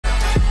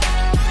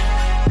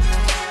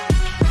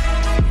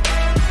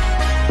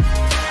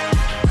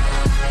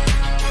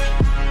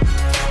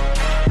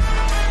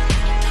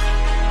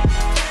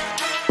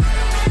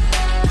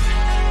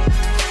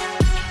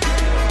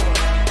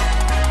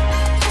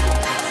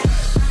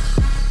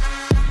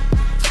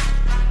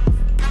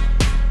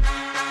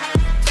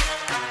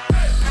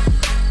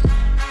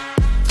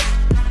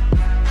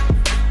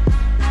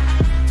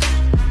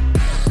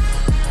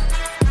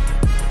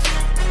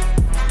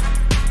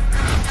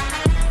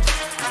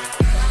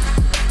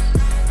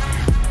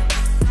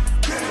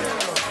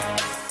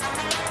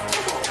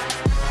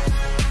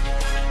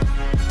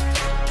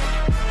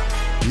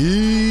Yo!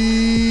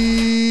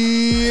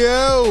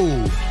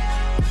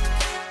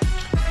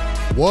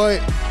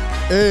 What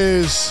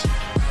is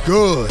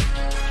good?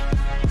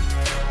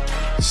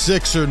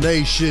 Sixer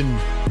Nation,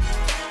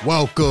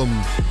 welcome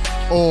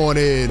on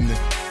in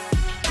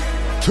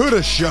to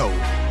the show.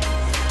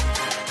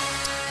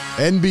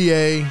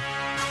 NBA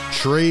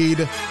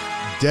Trade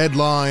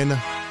Deadline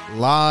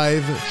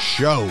live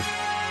show.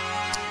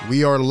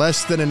 We are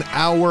less than an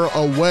hour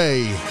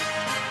away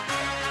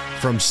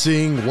from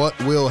seeing what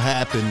will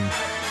happen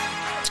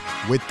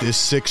with this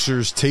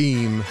Sixers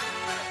team.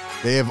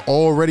 They have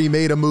already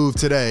made a move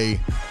today,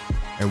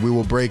 and we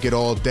will break it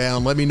all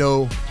down. Let me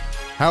know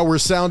how we're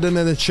sounding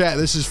in the chat.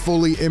 This is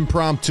fully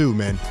impromptu,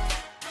 man.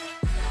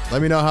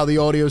 Let me know how the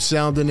audio's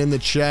sounding in the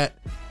chat.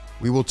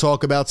 We will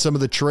talk about some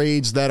of the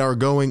trades that are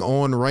going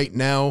on right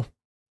now.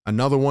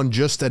 Another one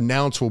just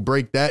announced. We'll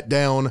break that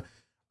down.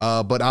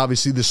 But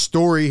obviously the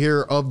story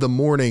here of the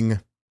morning,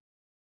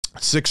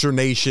 Sixer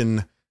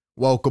Nation,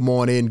 welcome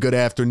on in. Good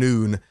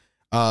afternoon.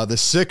 The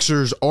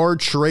Sixers are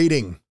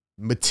trading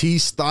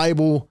Matisse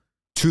Thybulle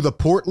to the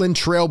Portland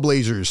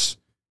Trailblazers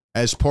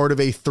as part of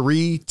a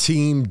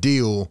 3-team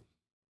deal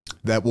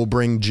that will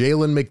bring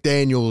Jalen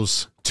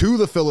McDaniels to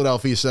the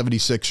Philadelphia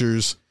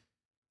 76ers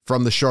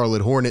from the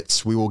Charlotte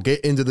Hornets. We will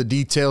get into the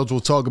details. We'll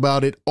talk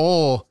about it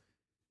all.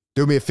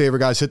 Do me a favor,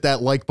 guys. Hit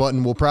that like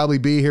button. We'll probably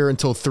be here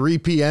until 3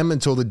 p.m.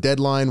 until the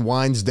deadline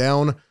winds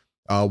down.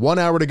 1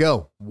 hour to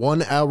go.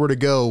 1 hour to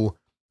go.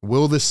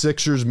 Will the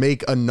Sixers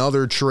make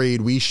another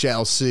trade? We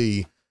shall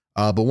see.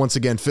 But once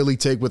again, Philly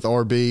Take with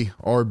RB.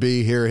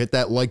 RB here. Hit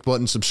that like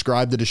button.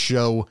 Subscribe to the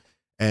show.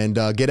 And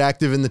get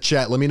active in the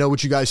chat. Let me know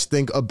what you guys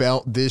think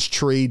about this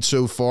trade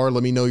so far.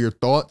 Let me know your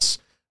thoughts.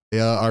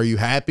 Are you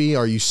happy?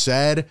 Are you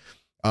sad?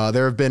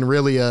 There have been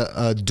really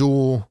a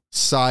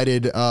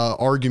dual-sided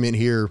argument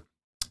here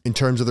in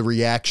terms of the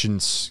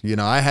reactions. You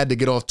know, I had to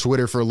get off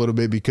Twitter for a little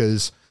bit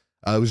because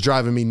it was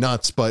driving me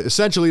nuts. But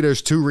essentially,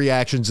 there's two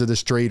reactions to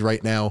this trade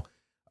right now.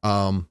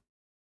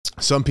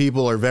 Some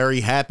people are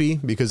very happy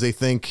because they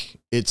think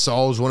it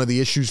solves one of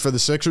the issues for the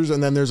Sixers.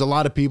 And then there's a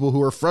lot of people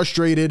who are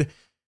frustrated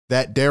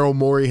that Daryl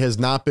Morey has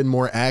not been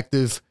more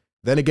active.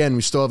 Then again,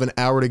 we still have an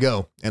hour to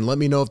go. And let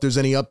me know if there's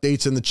any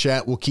updates in the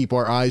chat. We'll keep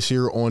our eyes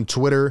here on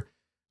Twitter.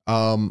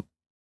 But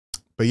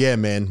yeah,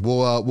 man,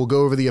 we'll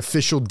go over the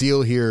official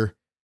deal here.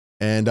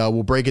 And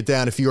we'll break it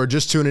down. If you are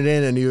just tuning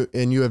in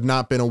and you have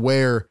not been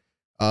aware,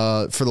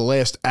 for the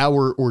last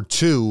hour or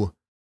two,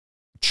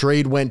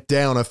 trade went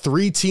down. A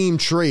 3-team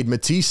trade.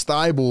 Matisse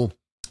Thybulle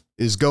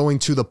is going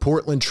to the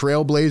Portland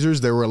Trailblazers.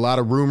 There were a lot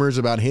of rumors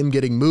about him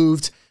getting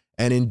moved.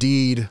 And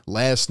indeed,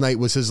 last night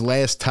was his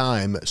last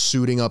time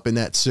suiting up in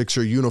that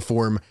Sixer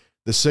uniform.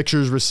 The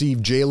Sixers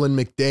received Jalen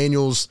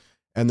McDaniels,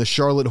 and the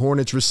Charlotte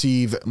Hornets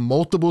receive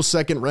multiple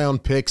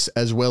second-round picks,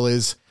 as well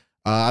as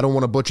I don't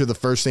want to butcher the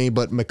first name,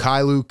 but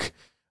Mykhailiuk,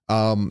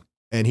 and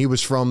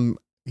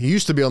he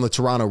used to be on the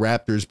Toronto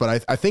Raptors,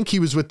 but I think he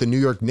was with the New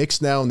York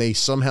Knicks now, and they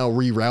somehow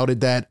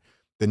rerouted that.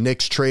 The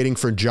Knicks trading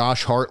for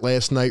Josh Hart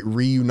last night,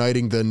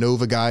 reuniting the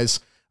Nova guys.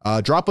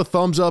 Drop a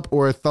thumbs up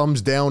or a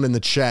thumbs down in the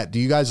chat. Do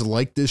you guys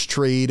like this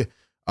trade?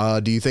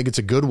 Do you think it's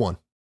a good one?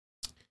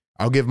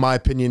 I'll give my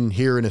opinion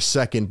here in a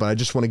second, but I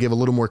just want to give a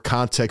little more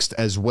context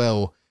as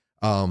well.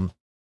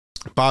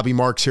 Bobby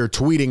Marks here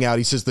tweeting out.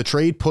 He says, the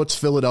trade puts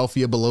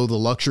Philadelphia below the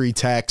luxury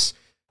tax.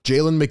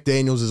 Jalen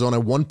McDaniels is on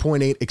a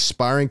 1.8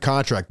 expiring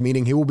contract,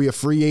 meaning he will be a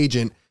free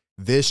agent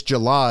this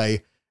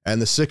July, and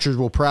the Sixers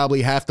will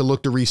probably have to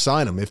look to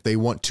re-sign him if they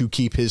want to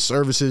keep his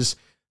services.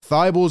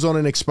 Thybulle is on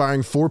an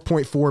expiring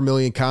 $4.4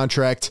 million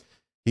contract.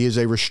 He is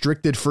a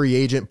restricted free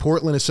agent.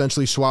 Portland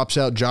essentially swaps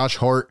out Josh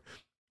Hart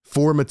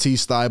for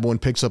Matisse Thybulle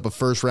and picks up a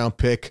first-round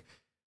pick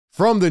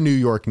from the New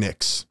York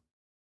Knicks.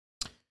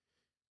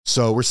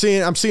 So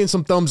I'm seeing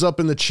some thumbs up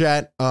in the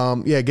chat.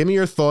 Yeah, give me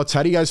your thoughts.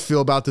 How do you guys feel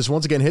about this?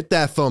 Once again, hit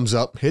that thumbs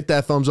up. Hit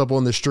that thumbs up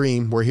on the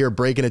stream. We're here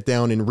breaking it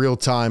down in real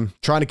time,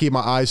 trying to keep my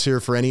eyes here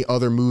for any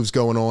other moves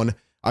going on.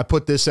 I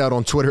put this out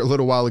on Twitter a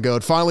little while ago.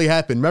 It finally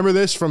happened. Remember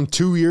this from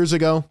 2 years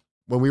ago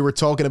when we were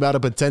talking about a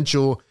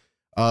potential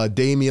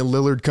Damian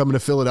Lillard coming to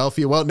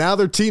Philadelphia? Well, now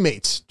they're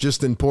teammates,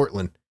 just in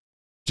Portland.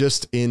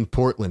 Just in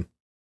Portland.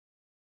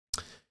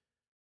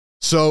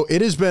 So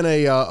it has been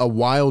a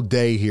wild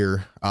day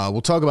here.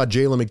 We'll talk about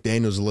Jalen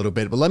McDaniels a little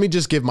bit, but let me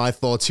just give my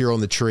thoughts here on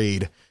the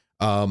trade.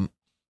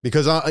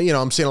 Because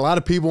I'm seeing a lot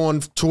of people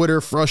on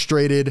Twitter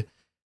frustrated.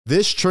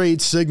 This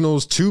trade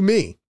signals to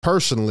me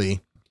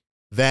personally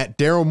that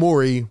Daryl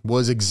Morey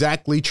was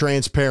exactly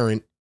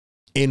transparent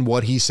in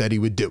what he said he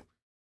would do.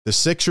 The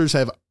Sixers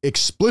have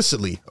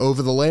explicitly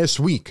over the last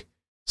week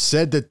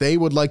said that they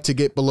would like to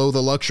get below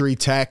the luxury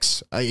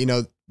tax.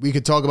 We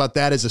could talk about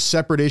that as a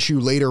separate issue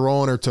later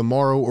on or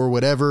tomorrow or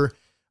whatever.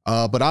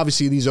 But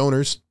obviously these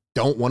owners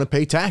don't want to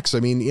pay tax.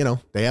 I mean,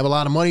 they have a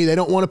lot of money. They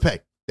don't want to pay.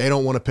 They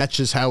don't want to pay. That's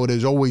just how it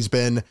has always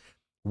been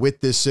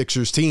with this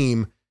Sixers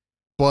team.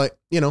 But,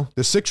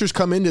 the Sixers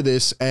come into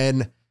this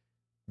and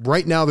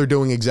right now they're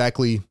doing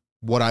exactly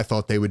what I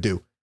thought they would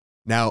do.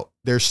 Now,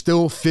 there's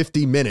still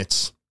 50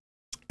 minutes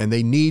and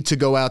they need to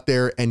go out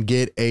there and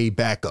get a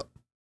backup.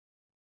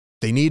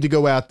 They need to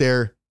go out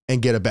there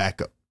and get a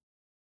backup.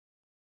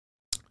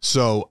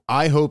 So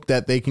I hope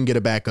that they can get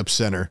a backup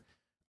center.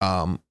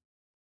 Let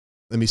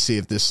me see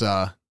if this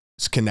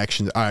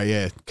connection. All right,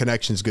 yeah,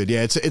 connection's good.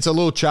 Yeah, it's a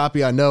little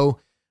choppy, I know.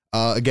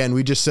 Again,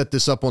 we just set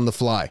this up on the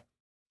fly.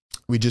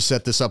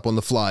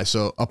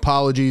 So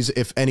apologies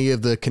if any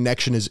of the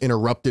connection is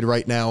interrupted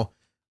right now.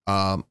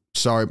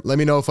 Sorry. Let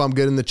me know if I'm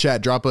good in the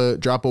chat. Drop a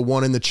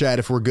 1 in the chat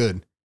if we're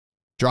good.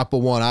 Drop a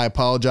 1. I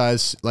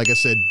apologize. Like I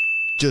said,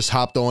 just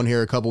hopped on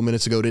here a couple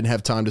minutes ago. Didn't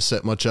have time to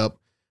set much up.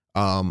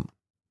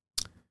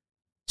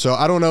 So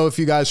I don't know if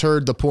you guys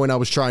heard the point I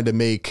was trying to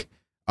make.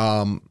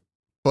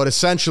 But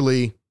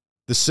essentially,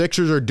 the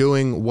Sixers are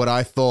doing what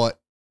I thought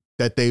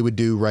that they would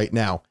do right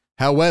now.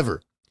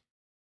 However,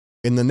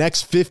 in the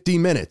next 50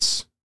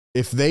 minutes,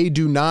 if they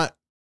do not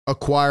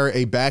acquire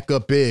a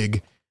backup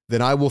big,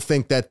 then I will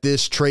think that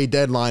this trade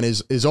deadline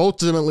is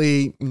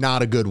ultimately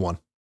not a good one.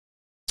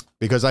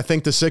 Because I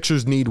think the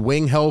Sixers need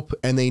wing help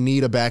and they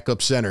need a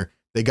backup center.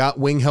 They got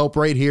wing help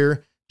right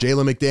here.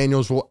 Jalen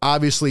McDaniels will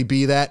obviously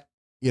be that.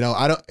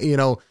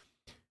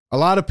 A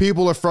lot of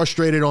people are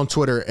frustrated on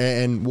Twitter,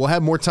 and we'll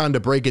have more time to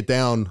break it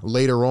down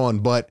later on,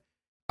 but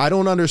I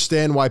don't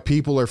understand why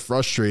people are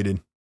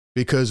frustrated,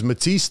 because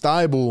Matisse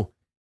Thybulle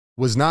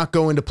was not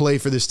going to play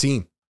for this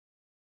team.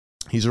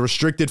 He's a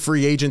restricted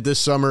free agent this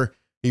summer.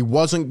 He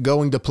wasn't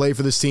going to play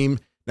for this team.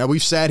 Now,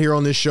 we've sat here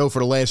on this show for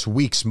the last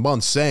weeks,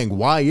 months, saying,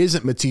 why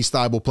isn't Matisse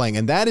Thybulle playing?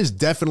 And that is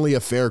definitely a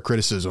fair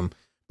criticism.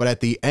 But at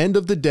the end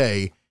of the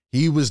day,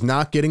 he was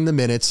not getting the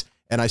minutes.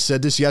 And I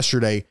said this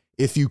yesterday,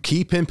 if you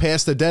keep him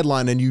past the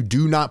deadline and you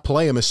do not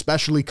play him,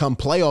 especially come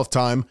playoff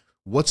time,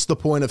 what's the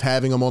point of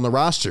having him on the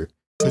roster?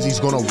 Because he's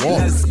going to walk.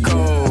 Let's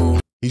go.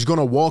 He's going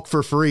to walk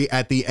for free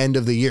at the end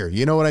of the year.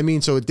 You know what I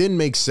mean? So it didn't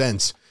make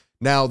sense.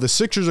 Now, the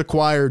Sixers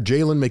acquired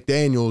Jalen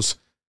McDaniels,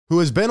 who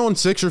has been on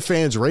Sixer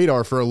fans'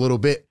 radar for a little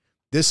bit.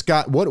 This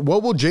guy, what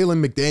will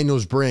Jalen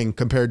McDaniels bring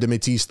compared to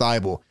Matisse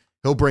Thybulle?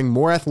 He'll bring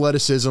more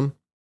athleticism.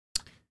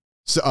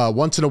 So,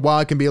 once in a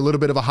while, can be a little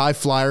bit of a high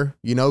flyer,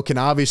 can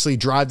obviously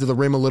drive to the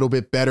rim a little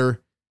bit better.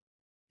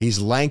 He's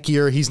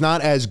lankier. He's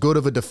not as good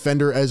of a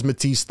defender as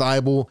Matisse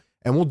Thybulle,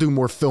 and we'll do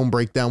more film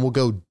breakdown. We'll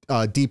go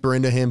deeper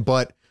into him,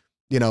 but,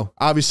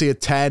 obviously a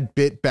tad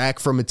bit back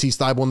from Matisse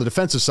Thybulle on the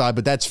defensive side,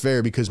 but that's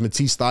fair because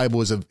Matisse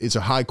Thybulle is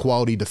a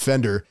high-quality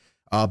defender.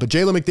 But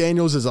Jalen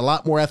McDaniels is a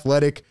lot more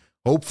athletic.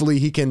 Hopefully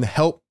he can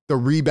help the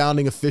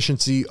rebounding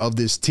efficiency of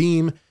this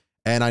team,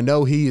 and I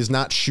know he is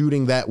not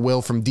shooting that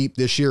well from deep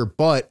this year,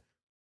 but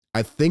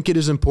I think it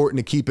is important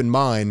to keep in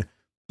mind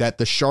that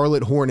the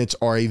Charlotte Hornets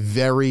are a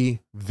very,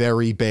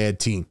 very bad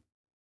team.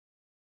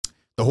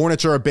 The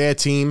Hornets are a bad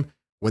team.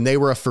 When they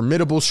were a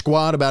formidable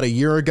squad about a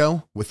year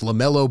ago with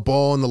LaMelo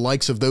Ball and the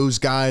likes of those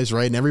guys,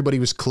 right? And everybody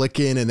was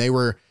clicking and they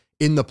were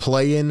in the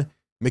play-in.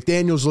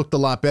 McDaniels looked a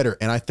lot better,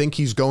 and I think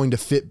he's going to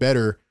fit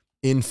better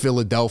in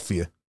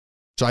Philadelphia.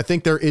 So I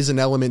think there is an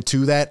element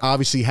to that.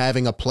 Obviously,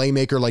 having a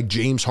playmaker like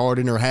James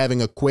Harden or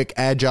having a quick,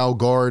 agile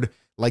guard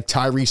like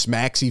Tyrese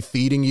Maxey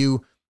feeding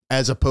you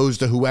as opposed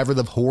to whoever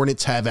the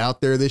Hornets have out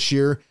there this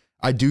year,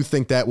 I do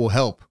think that will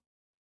help.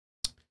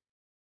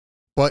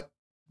 But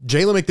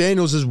Jalen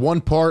McDaniels is one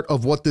part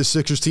of what this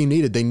Sixers team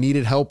needed. They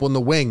needed help on the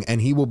wing,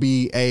 and he will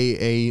be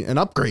an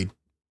upgrade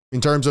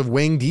in terms of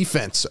wing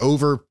defense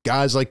over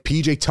guys like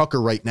PJ Tucker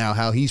right now,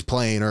 how he's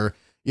playing, or,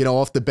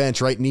 off the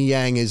bench, right?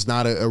 Niang is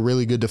not a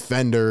really good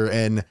defender,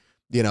 and,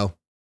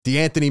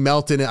 DeAnthony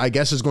Melton, I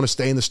guess, is going to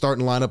stay in the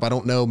starting lineup. I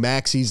don't know.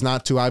 Maxey's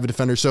not too high of a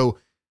defender. So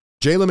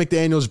Jalen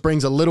McDaniels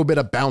brings a little bit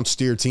of bounce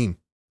to your team,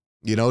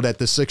 that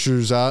the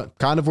Sixers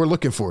kind of were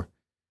looking for.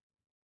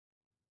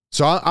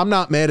 So I'm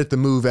not mad at the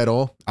move at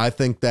all. I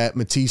think that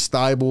Matisse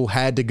Thybulle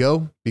had to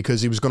go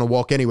because he was going to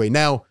walk anyway.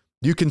 Now,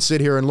 you can sit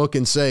here and look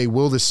and say,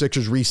 will the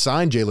Sixers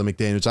re-sign Jalen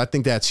McDaniels? I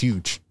think that's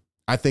huge.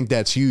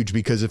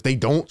 Because if they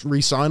don't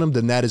re-sign him,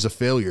 then that is a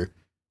failure.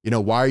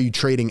 Why are you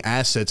trading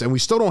assets? And we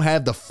still don't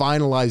have the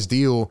finalized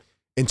deal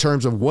in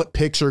terms of what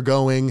picks are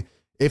going,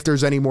 if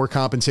there's any more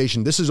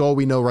compensation. This is all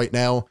we know right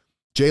now.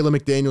 Jalen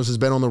McDaniels has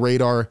been on the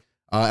radar,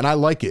 and I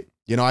like it.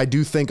 I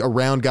do think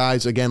around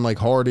guys, again, like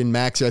Harden,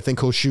 Maxey, I think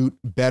he'll shoot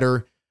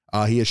better.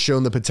 He has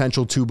shown the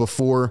potential to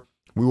before.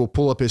 We will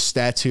pull up his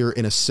stats here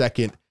in a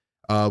second.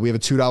 We have a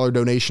 $2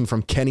 donation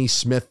from Kenny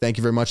Smith. Thank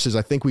you very much. Says,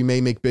 I think we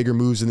may make bigger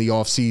moves in the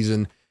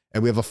offseason.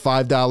 And we have a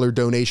 $5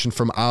 donation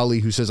from Ali,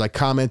 who says, I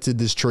commented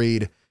this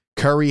trade.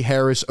 Curry,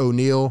 Harris,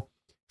 O'Neal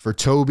for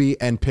Toby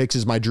and picks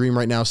is my dream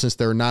right now since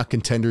they're not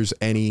contenders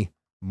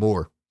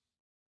anymore.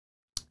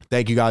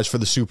 Thank you guys for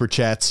the super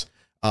chats.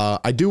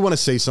 I do want to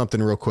say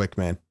something real quick,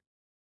 man.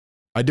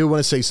 I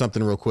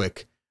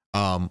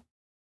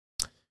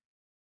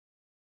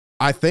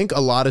think a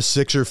lot of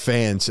Sixer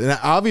fans, and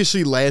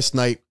obviously last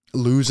night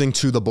losing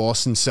to the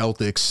Boston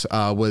Celtics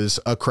was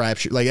a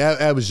crapshoot. Like,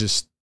 that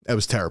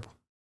was terrible.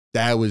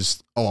 That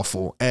was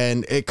awful.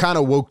 And it kind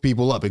of woke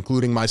people up,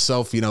 including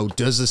myself.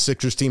 Does the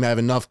Sixers team have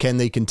enough? Can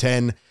they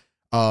contend?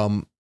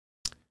 In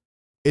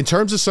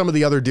terms of some of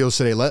the other deals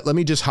today, let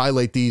me just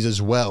highlight these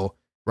as well,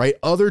 right?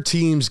 Other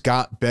teams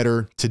got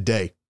better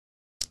today.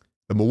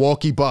 The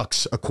Milwaukee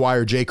Bucks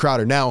acquire Jay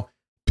Crowder. Now,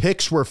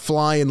 picks were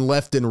flying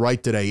left and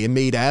right today. It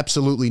made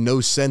absolutely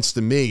no sense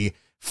to me.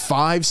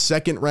 5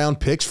 second-round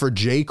picks for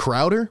Jay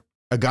Crowder,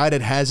 a guy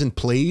that hasn't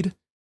played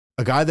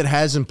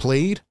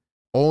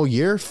all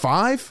year.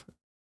 5?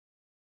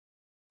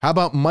 How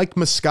about Mike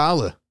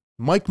Muscala?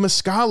 Mike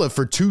Muscala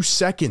for 2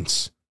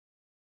 seconds.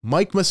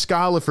 Mike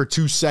Muscala for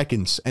 2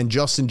 seconds and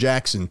Justin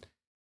Jackson.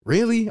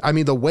 Really? I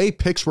mean, the way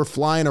picks were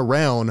flying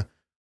around,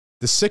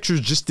 the Sixers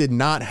just did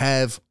not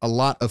have a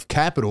lot of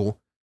capital,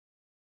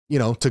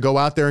 to go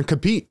out there and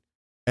compete.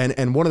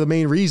 And one of the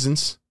main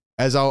reasons,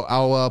 as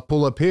I'll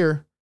pull up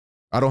here,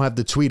 I don't have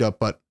the tweet up,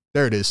 but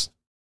there it is.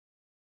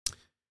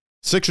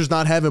 Sixers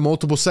not having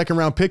multiple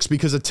second-round picks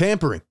because of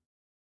tampering.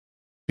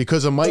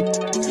 Because of Mike.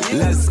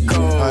 Let's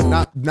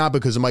go. Not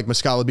because of Mike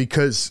Muscala,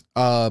 because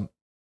of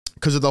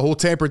the whole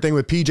tamper thing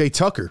with PJ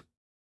Tucker,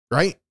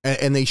 right?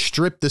 And they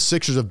stripped the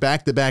Sixers of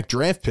back-to-back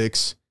draft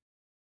picks.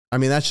 I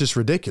mean, that's just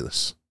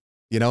ridiculous.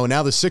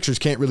 Now the Sixers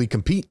can't really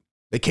compete.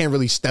 They can't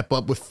really step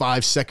up with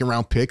 5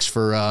 second-round picks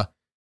for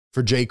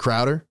Jay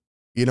Crowder.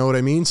 You know what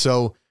I mean?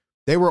 So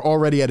they were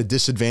already at a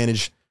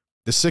disadvantage.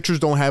 The Sixers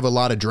don't have a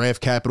lot of draft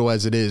capital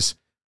as it is.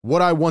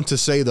 What I want to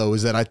say, though,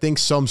 is that I think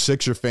some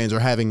Sixer fans are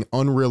having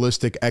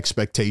unrealistic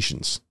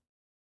expectations.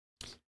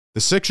 The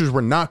Sixers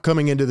were not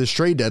coming into this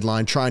trade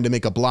deadline trying to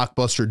make a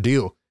blockbuster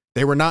deal.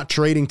 They were not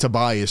trading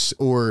Tobias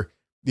or,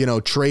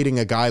 trading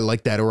a guy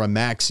like that or a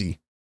Maxey.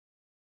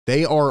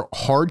 They are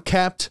hard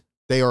capped.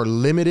 They are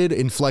limited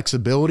in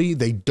flexibility.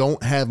 They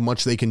don't have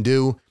much they can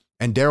do.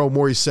 And Daryl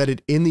Morey said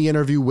it in the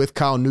interview with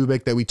Kyle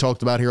Neubeck that we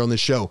talked about here on this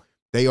show.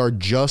 They are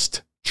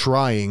just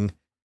trying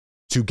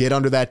to get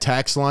under that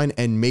tax line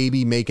and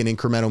maybe make an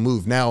incremental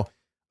move. Now,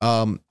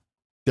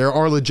 there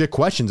are legit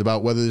questions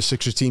about whether the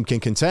Sixers team can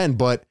contend,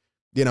 but,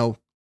 to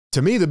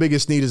me, the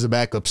biggest need is a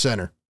backup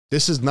center.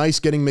 This is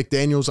nice getting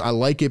McDaniels. I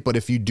like it, but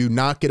if you do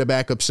not get a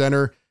backup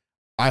center,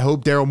 I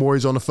hope Daryl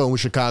Morey's on the phone with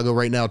Chicago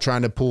right now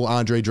trying to pull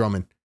Andre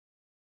Drummond.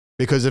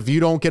 Because if you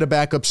don't get a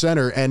backup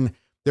center, and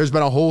there's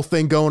been a whole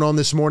thing going on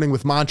this morning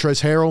with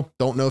Montrezl Harrell.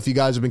 Don't know if you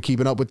guys have been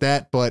keeping up with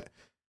that, but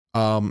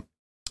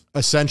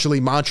essentially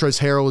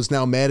Montrezl Harrell is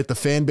now mad at the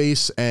fan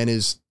base and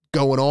is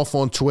going off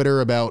on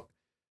Twitter about,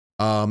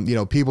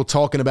 people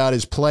talking about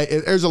his play.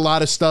 There's a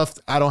lot of stuff.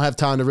 I don't have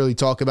time to really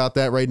talk about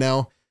that right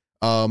now.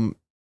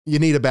 You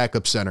need a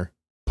backup center.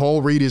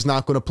 Paul Reed is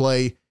not going to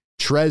play.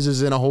 Trez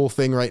is in a whole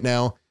thing right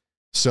now.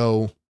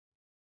 So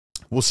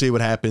we'll see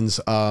what happens.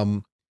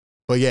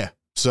 But yeah,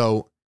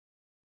 so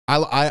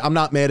I'm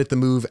not mad at the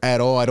move at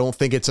all. I don't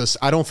think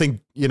Jalen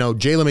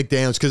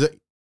McDaniels, because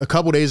a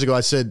couple days ago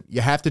I said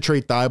you have to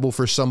trade Thibault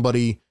for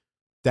somebody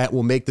that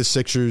will make the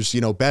Sixers,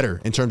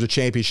 better in terms of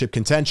championship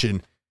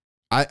contention.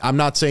 I'm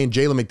not saying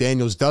Jalen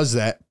McDaniels does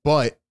that,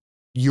 but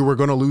you were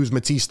going to lose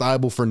Matisse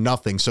Thybulle for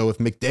nothing. So if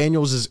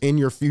McDaniels is in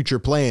your future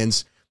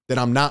plans, then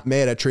I'm not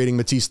mad at trading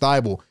Matisse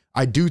Thybulle.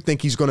 I do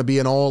think he's going to be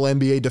an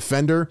all-NBA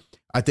defender.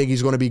 I think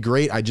he's going to be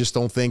great. I just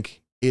don't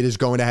think it is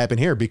going to happen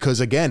here because,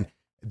 again,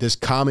 this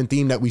common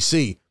theme that we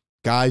see,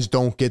 guys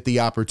don't get the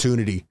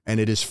opportunity, and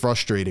it is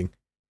frustrating.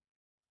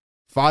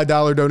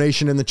 $5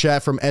 donation in the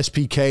chat from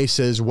SPK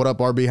says, what up,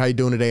 RB? How you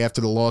doing today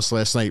after the loss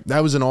last night?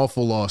 That was an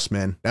awful loss,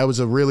 man. That was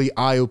a really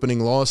eye-opening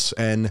loss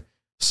and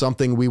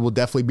something we will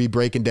definitely be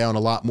breaking down a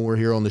lot more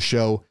here on the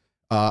show.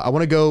 I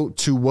want to go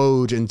to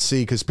Woj and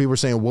see, because people are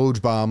saying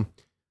Woj bomb.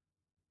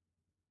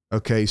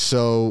 Okay,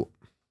 so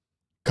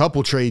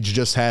couple trades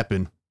just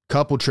happened.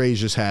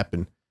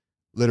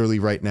 Literally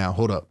right now.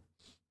 Hold up.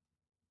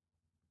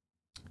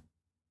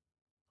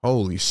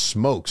 Holy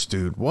smokes,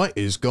 dude. What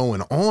is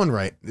going on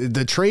right?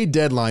 The trade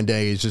deadline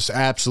day is just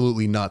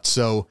absolutely nuts.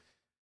 So,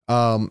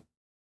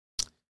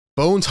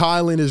 Bones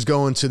Highland is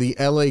going to the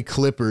LA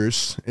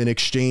Clippers in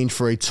exchange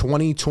for a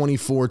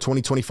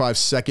 2024-2025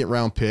 second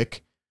round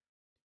pick.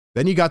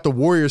 Then you got the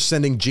Warriors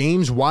sending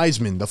James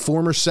Wiseman, the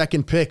former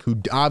second pick,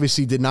 who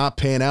obviously did not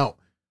pan out,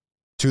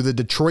 to the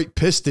Detroit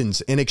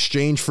Pistons in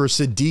exchange for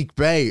Saddiq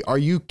Bey. Are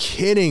you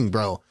kidding,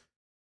 bro?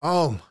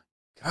 Oh, my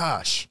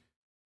gosh.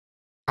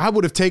 I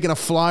would have taken a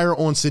flyer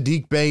on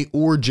Saddiq Bey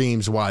or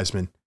James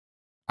Wiseman.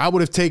 I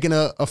would have taken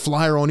a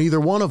flyer on either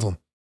one of them.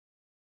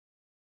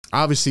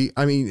 Obviously,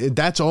 I mean,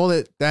 that's all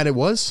that it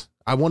was.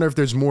 I wonder if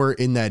there's more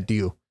in that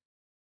deal.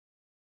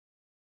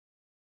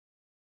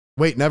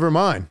 Wait, never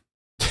mind.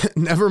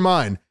 Never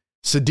mind.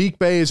 Saddiq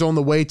Bey is on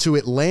the way to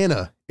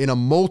Atlanta in a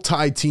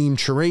multi-team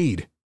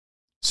trade.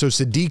 So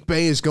Saddiq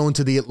Bey is going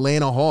to the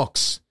Atlanta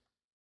Hawks.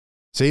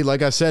 See,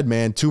 like I said,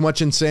 man, too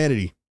much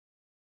insanity.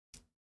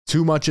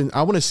 Too much.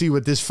 I want to see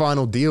what this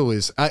final deal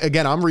is.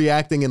 Again, I'm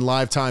reacting in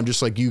live time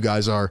just like you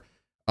guys are.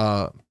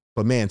 But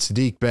man,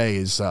 Saddiq Bey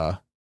is,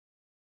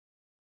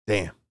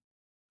 damn.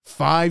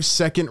 5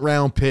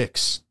 second-round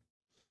picks.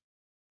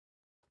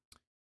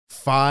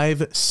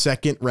 5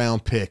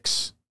 second-round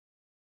picks.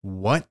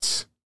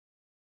 What?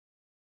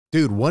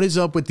 Dude, what is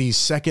up with these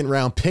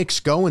second-round picks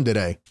going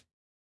today?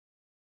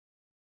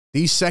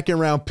 These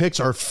second-round picks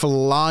are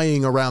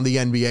flying around the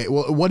NBA.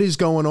 What is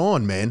going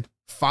on, man?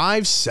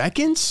 5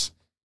 seconds?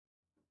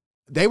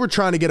 They were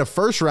trying to get a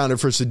first-rounder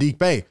for Saddiq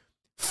Bey.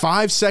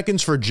 5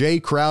 seconds for Jay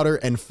Crowder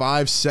and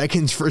 5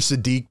 seconds for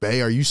Saddiq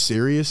Bey. Are you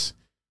serious?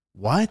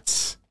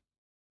 What?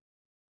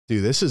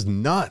 Dude, this is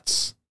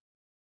nuts.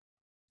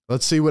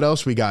 Let's see what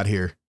else we got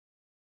here.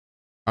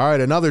 All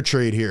right, another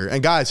trade here.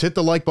 And guys, hit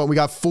the like button. We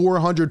got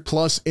 400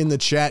 plus in the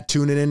chat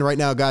tuning in right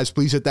now. Guys,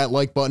 please hit that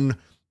like button.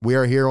 We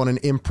are here on an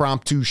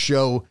impromptu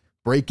show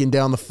breaking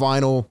down the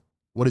final,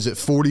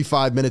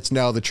 45 minutes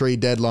now, the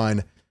trade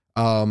deadline.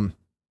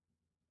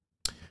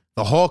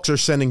 The Hawks are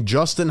sending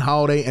Justin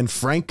Holiday and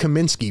Frank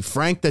Kaminsky,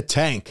 Frank the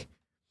Tank,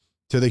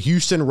 to the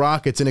Houston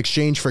Rockets in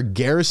exchange for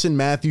Garrison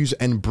Matthews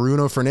and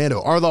Bruno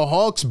Fernando. Are the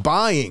Hawks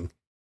buying?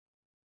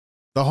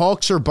 The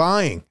Hawks are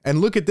buying.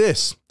 And look at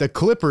this. The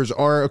Clippers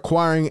are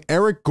acquiring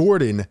Eric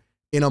Gordon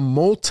in a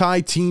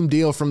multi-team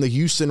deal from the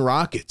Houston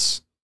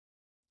Rockets.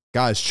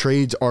 Guys,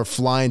 trades are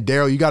flying.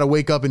 Daryl, you got to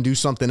wake up and do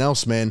something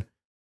else, man.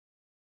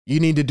 You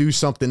need to do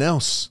something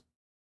else.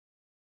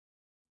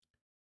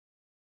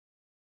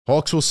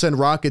 Hawks will send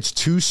Rockets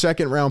 2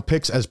 second-round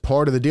picks as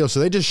part of the deal. So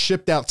they just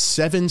shipped out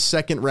 7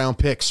 second-round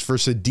picks for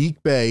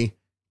Saddiq Bey,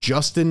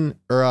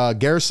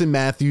 Garrison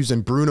Matthews,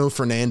 and Bruno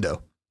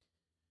Fernando.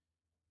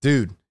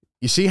 Dude,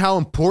 you see how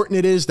important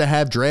it is to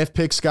have draft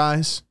picks,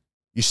 guys?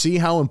 You see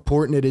how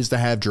important it is to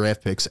have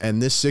draft picks,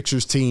 and this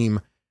Sixers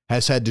team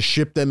has had to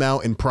ship them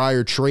out in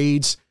prior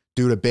trades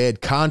due to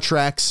bad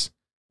contracts,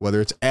 whether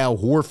it's Al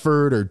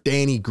Horford or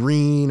Danny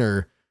Green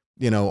or,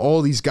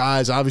 all these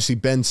guys, obviously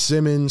Ben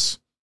Simmons,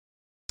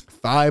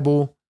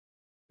 Thibault.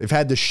 They've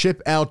had to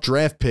ship out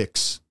draft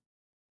picks,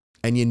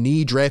 and you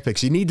need draft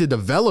picks. You need to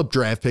develop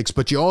draft picks,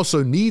 but you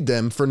also need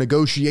them for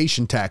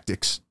negotiation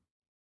tactics.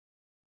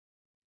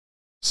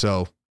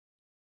 So,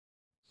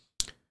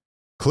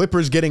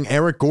 Clippers getting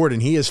Eric Gordon.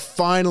 He is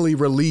finally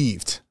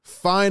relieved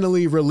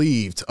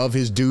of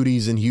his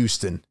duties in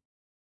Houston.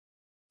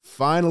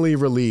 Finally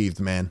relieved,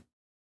 man.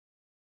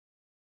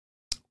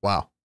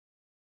 Wow.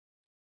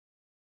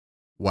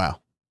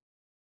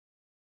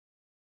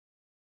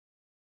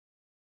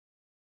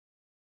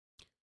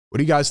 What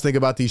do you guys think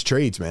about these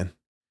trades, man?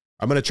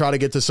 I'm going to try to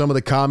get to some of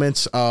the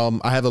comments. I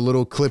have a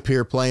little clip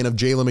here playing of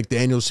Jalen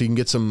McDaniels so you can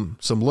get some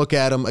look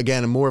at him.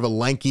 Again, more of a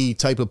lanky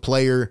type of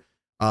player.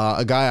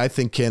 A guy I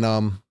think can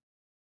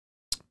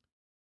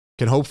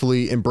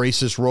hopefully embrace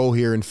this role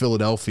here in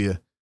Philadelphia.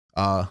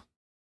 And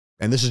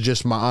this is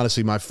just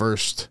honestly my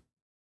first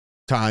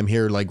time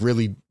here, like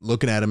really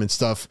looking at him and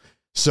stuff.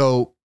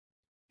 So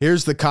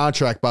here's the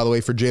contract, by the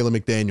way, for Jalen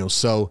McDaniels.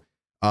 So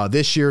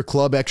this year,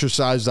 club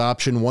exercised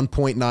option,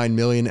 $1.9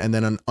 million, and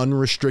then an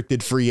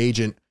unrestricted free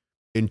agent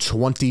in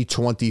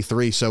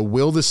 2023. So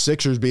will the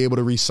Sixers be able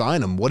to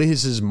re-sign him? What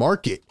is his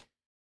market?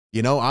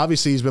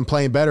 Obviously he's been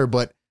playing better,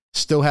 but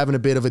still having a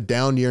bit of a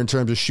down year in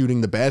terms of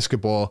shooting the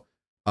basketball.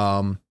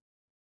 And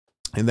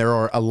there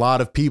are a lot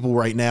of people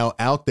right now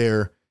out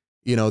there,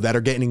 that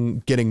are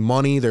getting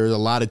money. There's a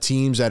lot of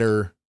teams that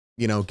are,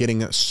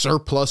 getting a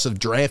surplus of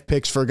draft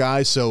picks for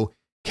guys. So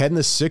can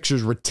the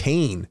Sixers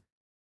retain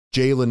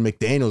Jalen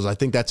McDaniels? I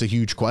think that's a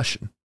huge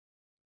question.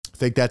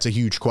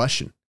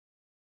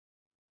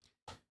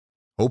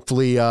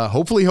 Hopefully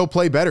he'll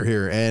play better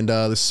here, and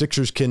the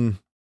Sixers can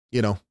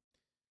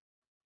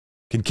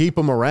keep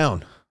him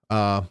around.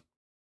 Yeah,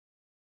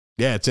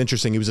 it's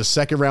interesting. He was a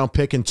second-round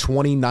pick in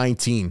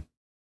 2019.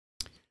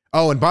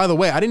 Oh, and by the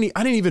way, I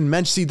didn't even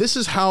mention. See, this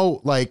is how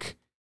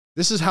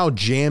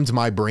jammed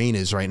my brain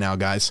is right now,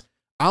 guys.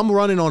 I'm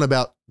running on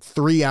about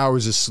 3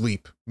 hours of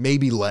sleep,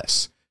 maybe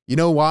less. You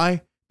know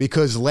why?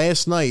 Because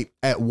last night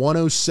at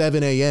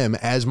 1:07 a.m.,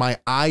 as my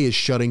eye is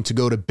shutting to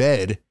go to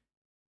bed,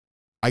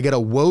 I get a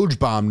Woj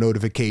bomb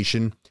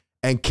notification,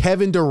 and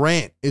Kevin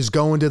Durant is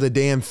going to the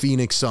damn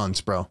Phoenix Suns,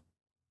 bro.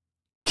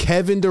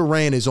 Kevin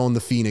Durant is on the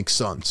Phoenix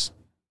Suns.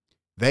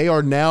 They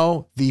are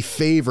now the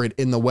favorite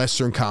in the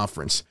Western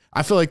Conference.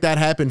 I feel like that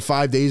happened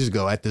 5 days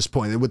ago at this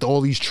point with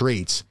all these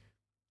trades.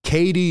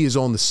 KD is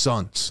on the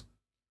Suns.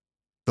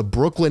 The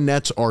Brooklyn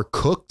Nets are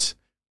cooked.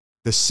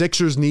 The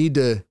Sixers need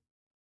to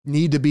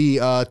be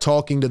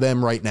talking to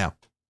them right now.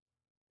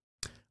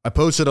 I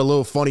posted a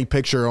little funny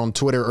picture on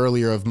Twitter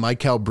earlier of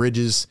Mikal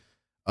Bridges,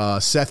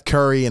 Seth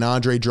Curry, and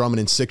Andre Drummond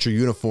in Sixer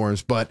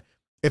uniforms. But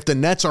if the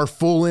Nets are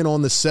full in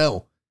on the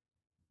sell,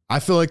 I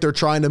feel like they're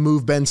trying to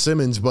move Ben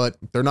Simmons, but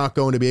they're not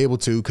going to be able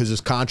to because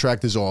his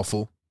contract is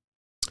awful.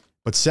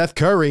 But Seth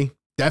Curry,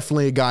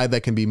 definitely a guy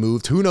that can be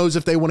moved. Who knows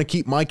if they want to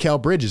keep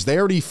Mikal Bridges? They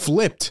already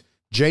flipped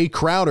Jay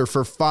Crowder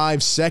for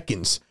 5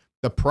 seconds.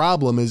 The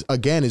problem is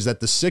that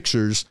the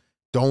Sixers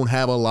don't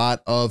have a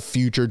lot of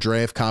future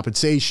draft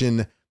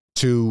compensation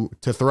to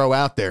throw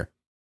out there.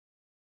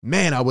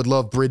 Man, I would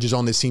love Bridges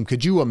on this team.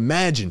 Could you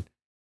imagine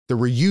the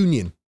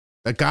reunion?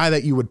 The guy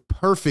that you would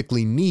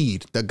perfectly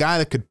need, the guy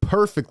that could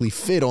perfectly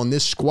fit on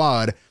this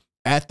squad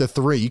at the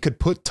 3. You could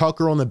put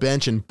Tucker on the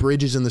bench and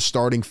Bridges in the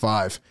starting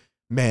 5.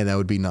 Man, that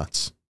would be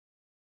nuts.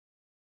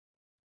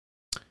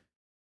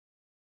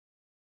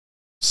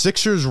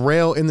 Sixers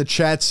Rail in the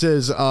chat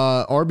says,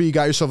 RB, you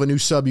got yourself a new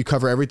sub. You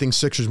cover everything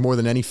Sixers more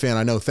than any fan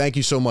I know. Thank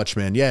you so much,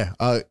 man. Yeah,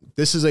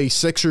 this is a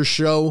Sixers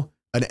show.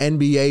 an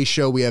NBA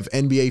show. We have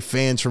NBA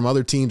fans from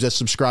other teams that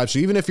subscribe. So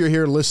even if you're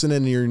here listening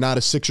and you're not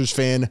a Sixers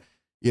fan,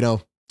 you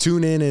know,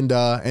 tune in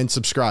and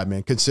subscribe,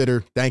 man.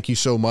 Thank you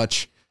so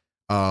much.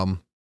 We're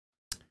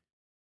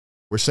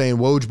saying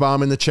Woj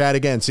bomb in the chat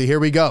again. See, here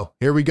we go.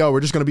 We're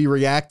just going to be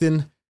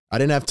reacting. I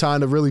didn't have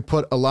time to really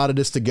put a lot of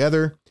this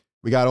together.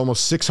 We got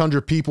almost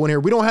 600 people in here.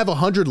 We don't have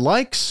 100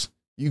 likes.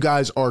 You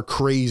guys are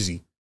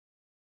crazy.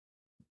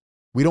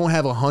 We don't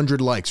have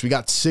 100 likes. We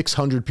got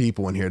 600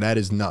 people in here. That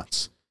is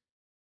nuts.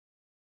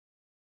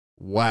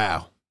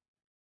 Wow.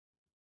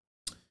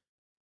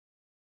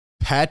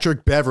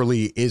 Patrick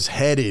Beverley is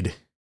headed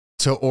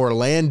to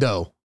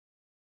Orlando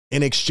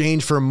in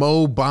exchange for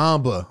Mo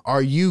Bamba.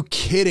 Are you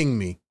kidding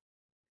me?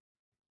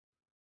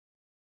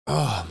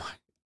 Oh my.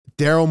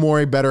 Daryl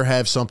Morey better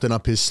have something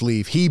up his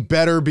sleeve. He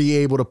better be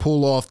able to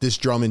pull off this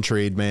Drummond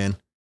trade, man.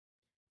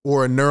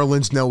 Or a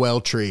Nerlens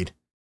Noel trade.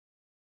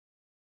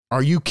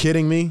 Are you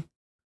kidding me?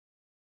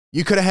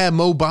 You could have had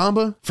Mo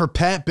Bamba for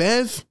Pat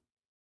Bev?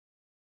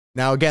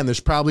 Now, again, there's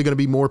probably going to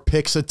be more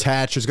picks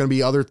attached. There's going to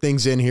be other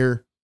things in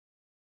here.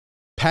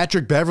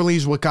 Patrick Beverley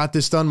is what got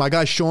this done. My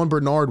guy Sean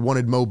Bernard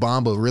wanted Mo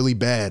Bamba really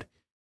bad.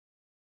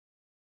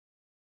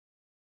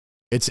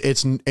 It's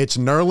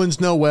Nerlens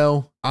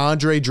Noel,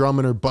 Andre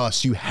Drummond, or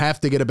bust. You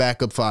have to get a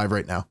backup 5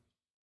 right now.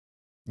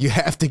 You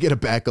have to get a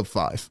backup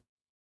 5.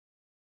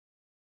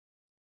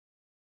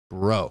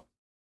 Bro.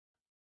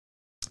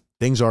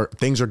 Things are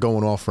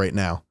going off right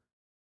now.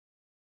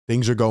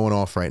 Things are going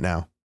off right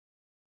now.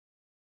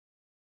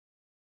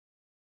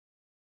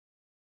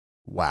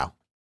 Wow.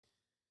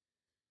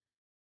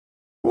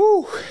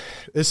 Woo.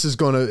 This is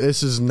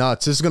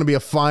nuts. This is gonna be a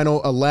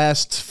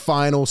last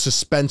final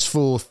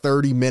suspenseful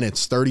 30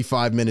 minutes,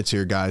 35 minutes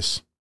here,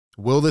 guys.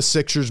 Will the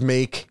Sixers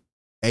make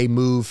a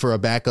move for a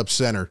backup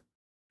center?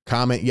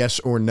 Comment yes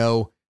or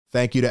no.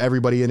 Thank you to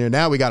everybody in here.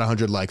 Now we got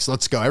 100 likes.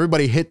 Let's go.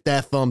 Everybody hit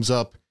that thumbs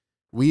up.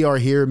 We are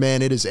here,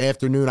 man. It is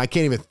afternoon. I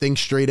can't even think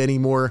straight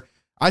anymore.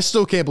 I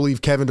still can't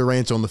believe Kevin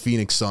Durant's on the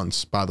Phoenix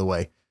Suns, by the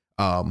way.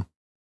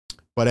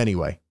 But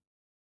anyway.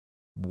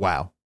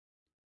 Wow.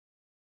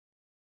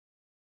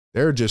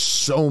 There are just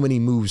so many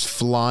moves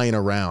flying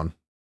around.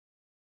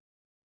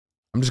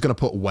 I'm just going to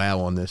put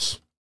wow on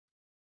this.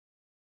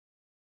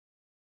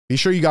 Be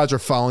sure you guys are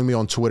following me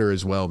on Twitter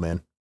as well,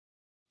 man.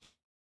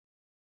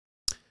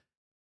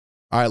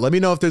 All right, let me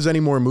know if there's any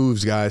more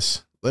moves,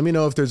 guys. Let me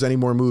know if there's any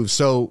more moves.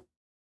 So,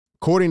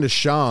 according to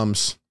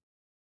Shams,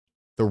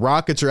 the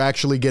Rockets are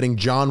actually getting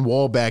John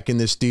Wall back in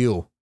this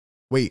deal.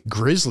 Wait,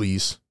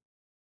 Grizzlies?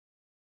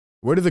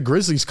 Where do the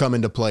Grizzlies come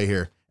into play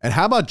here? And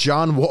how about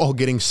John Wall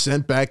getting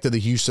sent back to the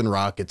Houston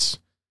Rockets?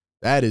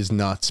 That is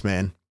nuts,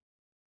 man.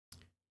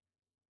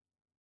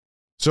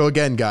 So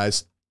again,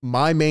 guys,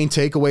 my main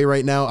takeaway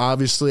right now,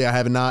 obviously, I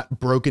have not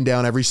broken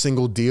down every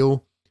single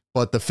deal,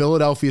 but the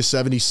Philadelphia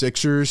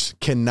 76ers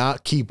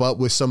cannot keep up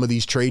with some of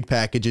these trade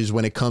packages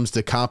when it comes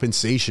to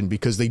compensation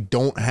because they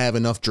don't have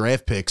enough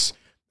draft picks.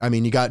 I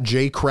mean, you got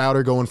Jay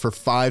Crowder going for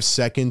 5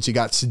 seconds. You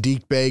got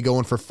Sadiq Bey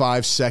going for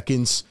 5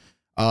 seconds.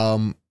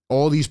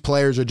 All these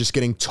players are just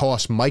getting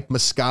tossed. Mike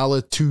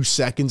Muscala, 2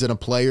 seconds and a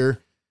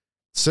player.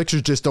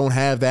 Sixers just don't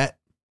have that.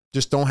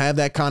 Just don't have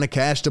that kind of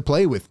cash to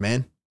play with,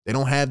 man. They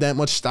don't have that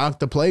much stock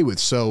to play with.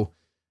 So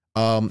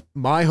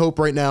my hope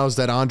right now is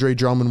that Andre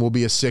Drummond will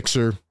be a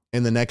Sixer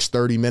in the next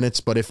 30 minutes.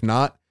 But if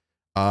not,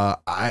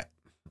 I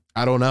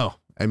don't know.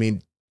 I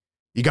mean,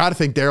 you got to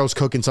think Daryl's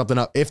cooking something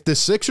up. If the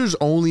Sixers'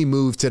 only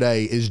move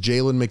today is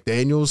Jalen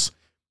McDaniels,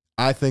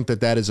 I think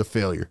that is a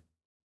failure.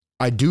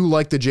 I do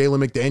like the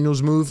Jalen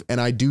McDaniels move,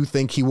 and I do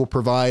think he will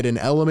provide an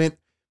element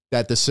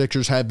that the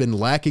Sixers have been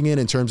lacking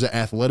in terms of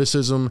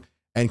athleticism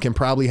and can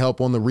probably help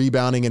on the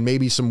rebounding and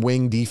maybe some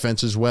wing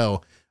defense as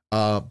well.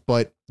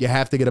 But you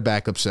have to get a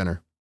backup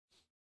center.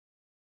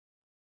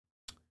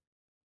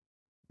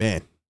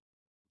 Man,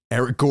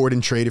 Eric Gordon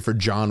traded for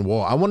John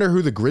Wall. I wonder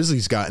who the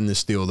Grizzlies got in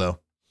this deal, though.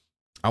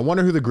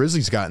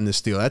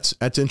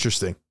 That's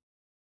interesting.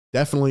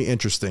 Definitely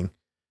interesting.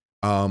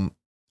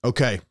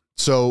 Okay.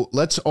 So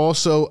let's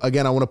also,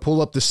 again, I want to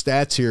pull up the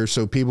stats here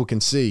so people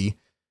can see.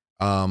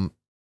 So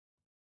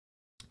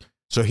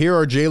here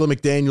are Jalen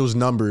McDaniels'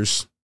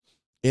 numbers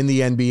in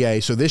the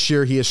NBA. So this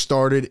year he has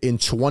started in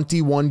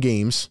 21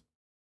 games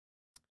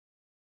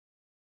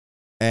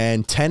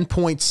and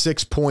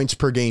 10.6 points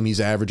per game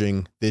he's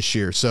averaging this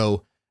year.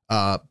 So,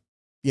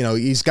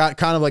 he's got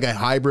kind of like a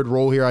hybrid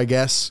role here, I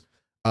guess.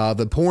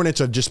 The Hornets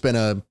have just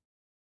been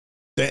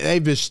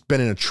they've just been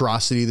an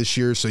atrocity this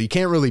year. So you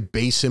can't really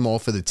base him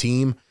off of the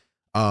team.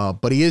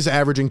 But he is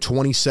averaging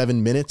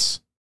 27 minutes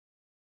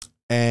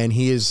and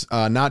he is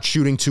not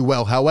shooting too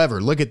well.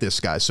 However, look at this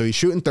guy. So he's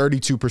shooting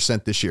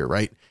 32% this year,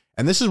 right?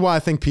 And this is why I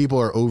think people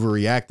are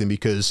overreacting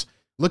because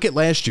look at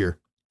last year,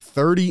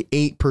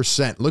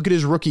 38%. Look at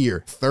his rookie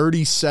year,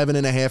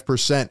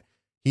 37.5%.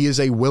 He is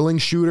a willing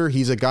shooter.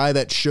 He's a guy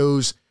that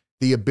shows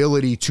the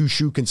ability to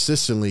shoot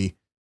consistently.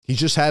 He's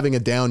just having a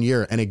down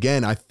year. And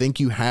again, I think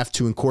you have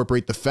to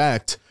incorporate the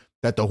fact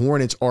that the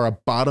Hornets are a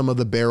bottom of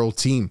the barrel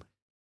team.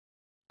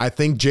 I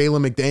think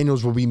Jalen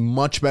McDaniels will be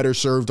much better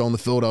served on the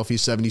Philadelphia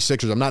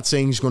 76ers. I'm not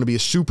saying he's going to be a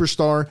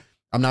superstar.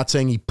 I'm not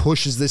saying he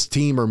pushes this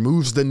team or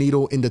moves the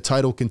needle into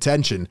title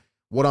contention.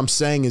 What I'm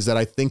saying is that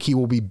I think he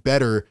will be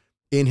better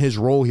in his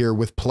role here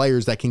with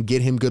players that can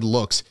get him good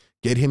looks,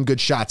 get him good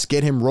shots,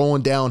 get him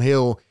rolling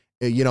downhill,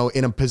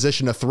 in a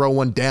position to throw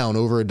one down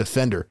over a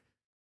defender.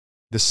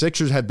 The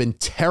Sixers have been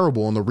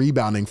terrible on the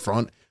rebounding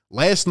front.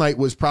 Last night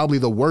was probably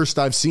the worst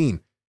I've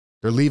seen.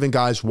 They're leaving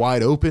guys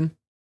wide open.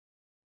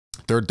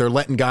 They're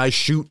letting guys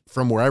shoot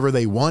from wherever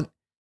they want.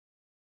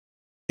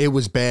 It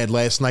was bad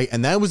last night,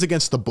 and that was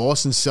against the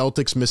Boston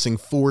Celtics missing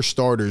 4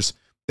 starters.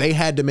 They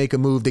had to make a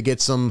move to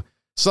get some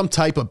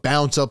type of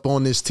bounce up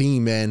on this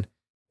team, man,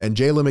 and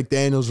Jalen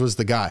McDaniels was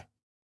the guy.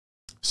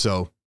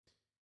 So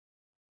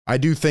I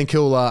do think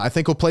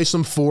he'll play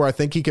some 4. I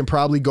think he can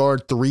probably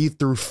guard 3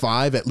 through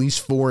 5, at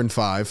least 4 and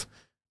 5.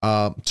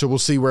 So we'll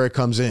see where it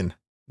comes in.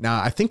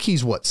 Now, I think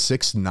he's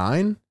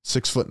 6'9",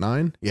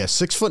 6'9"? Yeah,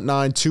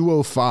 6'9",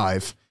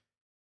 205.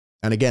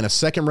 And again, a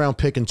second-round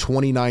pick in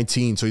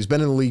 2019. So he's been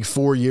in the league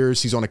 4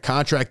 years. He's on a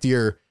contract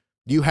year.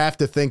 You have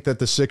to think that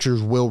the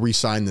Sixers will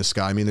re-sign this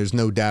guy. I mean, there's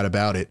no doubt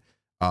about it.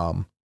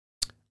 All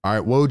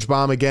right,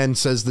 Wojbomb again,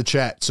 says the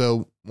chat.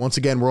 So once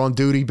again, we're on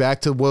duty.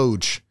 Back to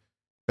Woj.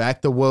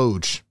 Back to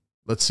Woj.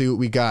 Let's see what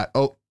we got.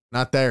 Oh,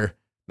 not there.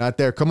 Not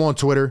there. Come on,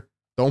 Twitter.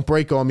 Don't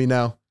break on me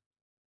now.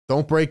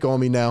 Don't break on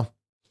me now.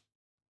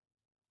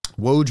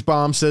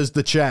 Wojbomb, says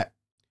the chat.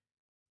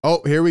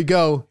 Oh, here we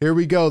go. Here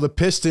we go. The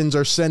Pistons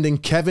are sending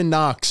Kevin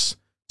Knox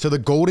to the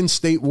Golden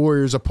State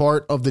Warriors, a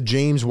part of the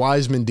James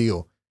Wiseman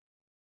deal.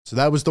 So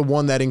that was the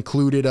one that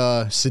included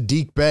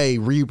Saddiq Bey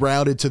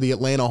rerouted to the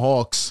Atlanta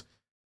Hawks.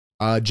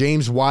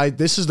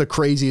 This is the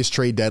craziest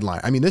trade deadline.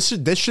 I mean, this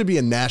should be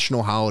a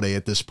national holiday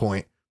at this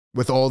point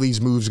with all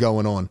these moves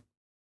going on.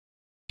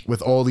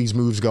 With all these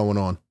moves going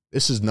on.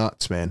 This is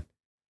nuts, man.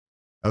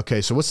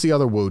 Okay, so what's the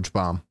other Woj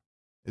bomb?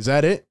 Is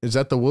that it? Is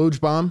that the Woj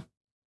bomb?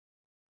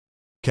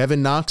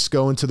 Kevin Knox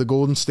going to the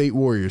Golden State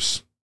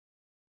Warriors.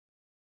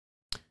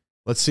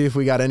 Let's see if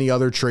we got any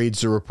other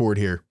trades to report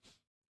here.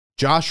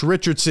 Josh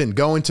Richardson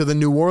going to the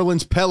New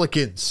Orleans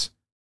Pelicans.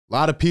 A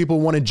lot of people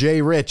wanted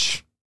Jay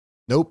Rich.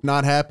 Nope,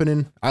 not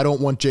happening. I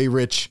don't want Jay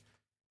Rich.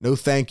 No,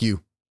 thank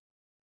you.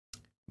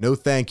 No,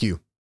 thank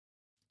you.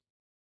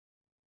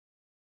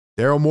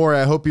 Daryl Morey,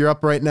 I hope you're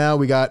up right now.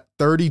 We got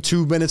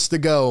 32 minutes to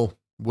go.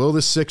 Will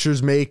the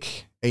Sixers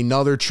make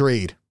another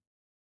trade?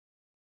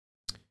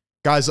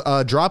 Guys,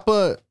 drop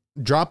a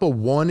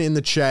 1 in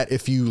the chat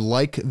if you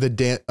like the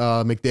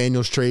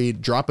McDaniels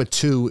trade. Drop a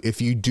 2 if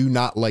you do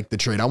not like the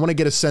trade. I want to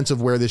get a sense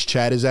of where this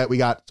chat is at. We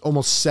got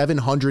almost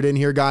 700 in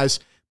here,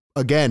 guys.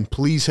 Again,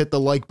 please hit the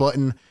like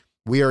button.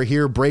 We are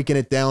here breaking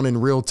it down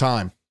in real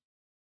time.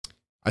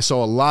 I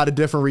saw a lot of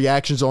different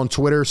reactions on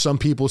Twitter. Some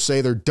people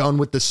say they're done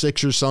with the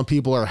Sixers. Some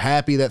people are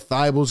happy that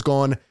Thybulle's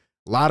gone.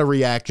 A lot of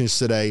reactions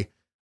today.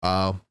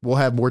 We'll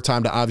have more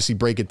time to obviously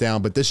break it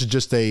down, but this is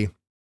just a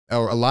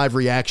live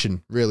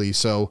reaction, really.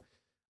 So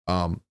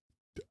I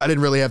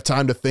didn't really have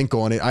time to think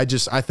on it. I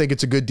think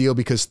it's a good deal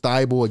because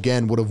Thybulle,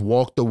 again, would have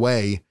walked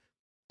away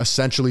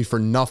essentially for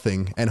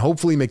nothing. And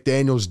hopefully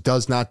McDaniels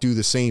does not do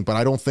the same, but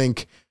I don't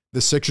think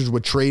the Sixers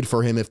would trade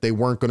for him if they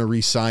weren't going to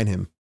re-sign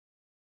him.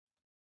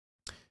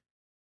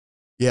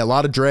 Yeah, a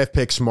lot of draft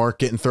picks, Mark,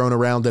 getting thrown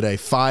around today.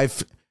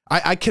 5.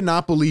 I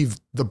cannot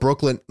believe the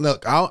Brooklyn.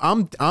 Look,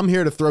 I'm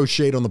here to throw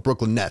shade on the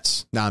Brooklyn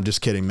Nets. No, I'm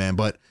just kidding, man.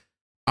 But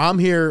I'm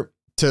here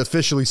to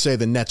officially say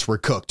the Nets were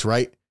cooked,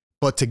 right?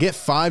 But to get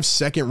 5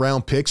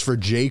 second-round picks for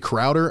Jay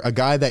Crowder, a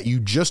guy that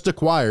you just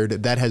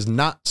acquired that has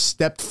not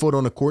stepped foot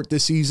on a court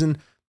this season,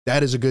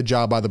 that is a good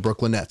job by the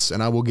Brooklyn Nets,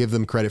 and I will give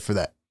them credit for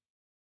that.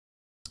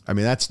 I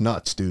mean, that's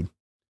nuts, dude.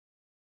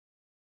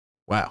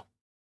 Wow.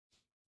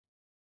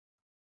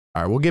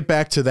 All right, we'll get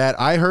back to that.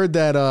 I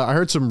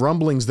heard some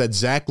rumblings that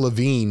Zach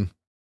LaVine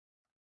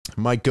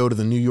might go to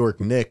the New York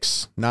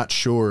Knicks. Not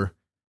sure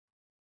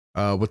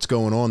what's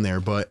going on there,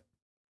 but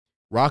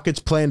Rockets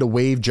plan to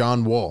waive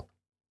John Wall.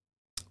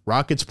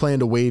 Rockets plan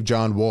to waive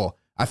John Wall.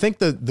 I think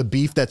the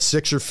beef that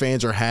Sixer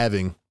fans are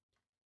having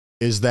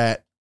is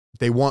that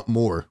they want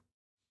more.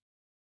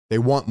 They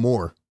want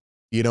more.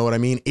 You know what I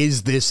mean?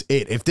 Is this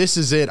it? If this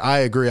is it, I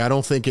agree. I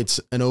don't think it's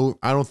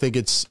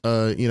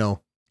a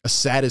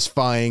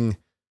satisfying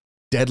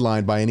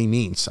deadline by any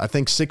means. I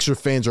think Sixer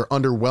fans are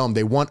underwhelmed.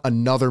 They want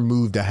another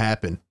move to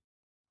happen.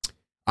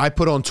 I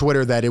put on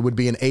Twitter that it would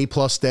be an A+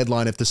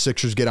 deadline if the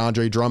Sixers get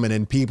Andre Drummond,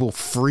 and people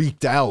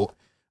freaked out.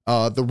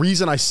 The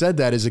reason I said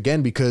that is,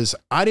 again, because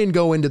I didn't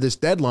go into this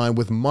deadline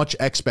with much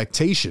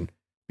expectation.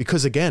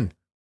 Because, again,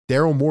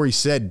 Daryl Morey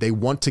said they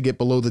want to get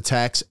below the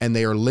tax, and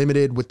they are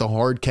limited with the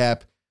hard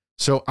cap.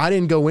 So I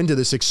didn't go into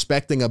this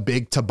expecting a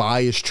big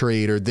Tobias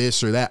trade or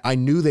this or that. I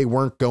knew they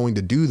weren't going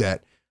to do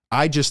that.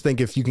 I just think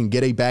if you can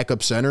get a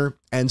backup center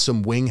and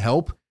some wing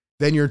help,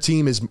 then your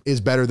team is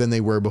better than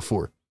they were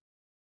before.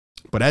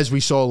 But as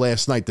we saw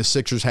last night, the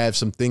Sixers have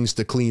some things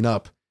to clean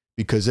up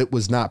because it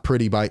was not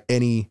pretty by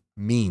any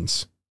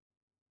means.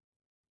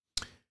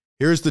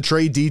 Here's the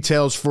trade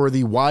details for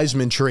the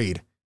Wiseman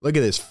trade. Look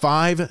at this.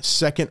 5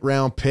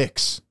 second-round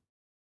picks.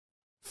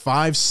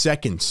 5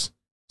 seconds.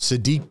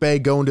 Saddiq Bey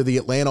going to the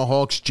Atlanta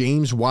Hawks.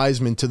 James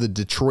Wiseman to the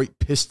Detroit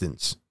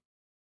Pistons.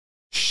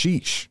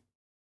 Sheesh.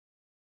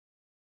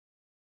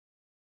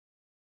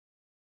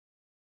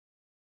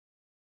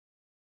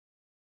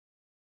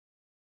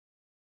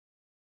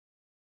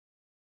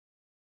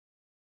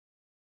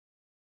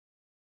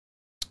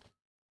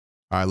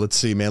 All right, let's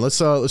see, man.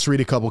 Let's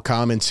read a couple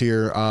comments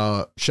here.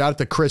 Shout out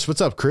to Chris.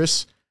 What's up,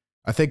 Chris?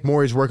 I think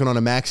Morey's working on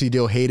a maxi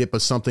deal. Hate it,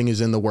 but something is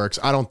in the works.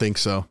 I don't think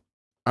so.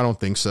 I don't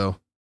think so.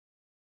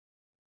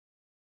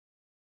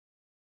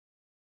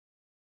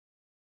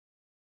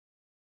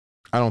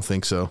 I don't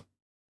think so.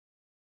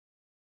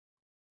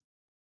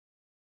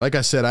 Like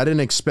I said, I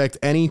didn't expect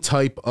any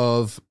type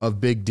of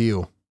big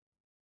deal.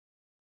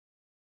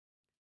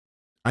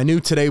 I knew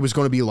today was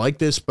going to be like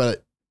this,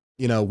 but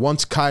you know,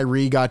 once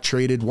Kyrie got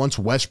traded, once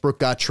Westbrook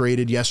got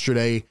traded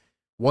yesterday,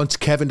 once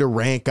Kevin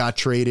Durant got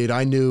traded,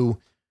 I knew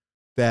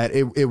that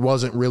it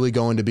wasn't really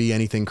going to be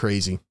anything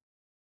crazy.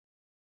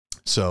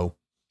 So,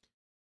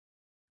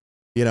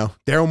 you know,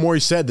 Daryl Morey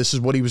said this is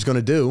what he was going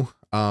to do.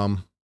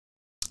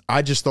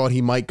 I just thought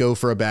he might go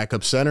for a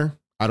backup center.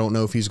 I don't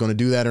know if he's going to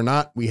do that or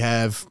not. We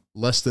have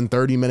less than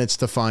 30 minutes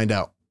to find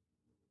out.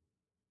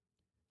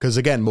 Because,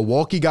 again,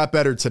 Milwaukee got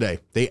better today.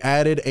 They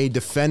added a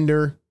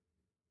defender.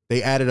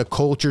 They added a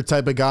culture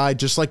type of guy,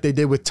 just like they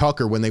did with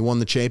Tucker when they won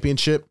the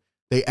championship.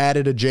 They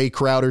added a Jay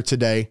Crowder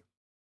today.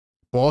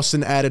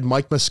 Boston added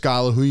Mike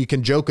Muscala, who you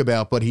can joke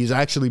about, but he's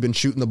actually been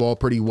shooting the ball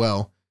pretty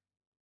well.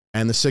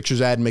 And the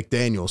Sixers added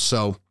McDaniels.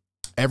 So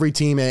every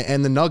team,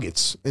 and the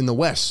Nuggets in the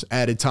West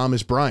added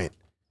Thomas Bryant.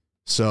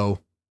 So,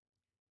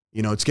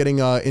 you know, it's getting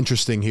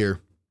interesting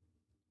here.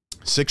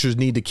 Sixers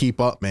need to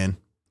keep up, man.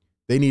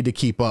 They need to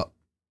keep up.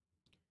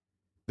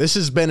 This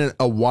has been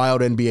a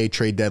wild NBA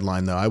trade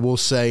deadline, though. I will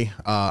say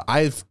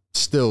I've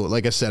still,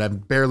 like I said,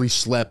 I've barely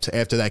slept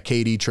after that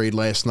KD trade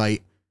last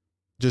night.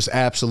 Just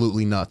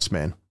absolutely nuts,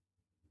 man.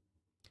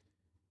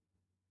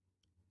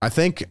 I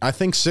think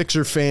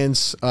Sixer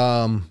fans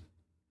kind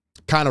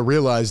of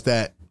realize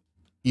that,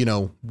 you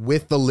know,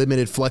 with the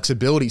limited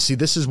flexibility, see,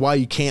 this is why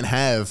you can't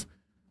have,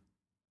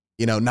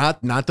 you know,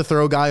 not to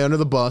throw a guy under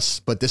the bus,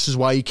 but this is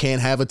why you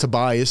can't have a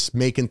Tobias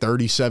making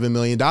 $37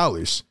 million.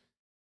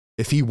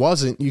 If he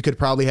wasn't, you could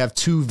probably have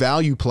 2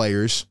 value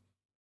players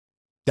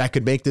that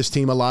could make this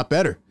team a lot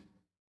better.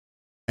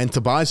 And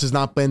Tobias has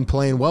not been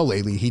playing well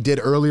lately. He did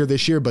earlier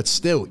this year, but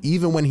still,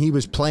 even when he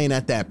was playing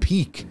at that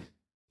peak,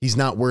 he's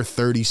not worth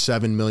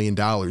 $37 million.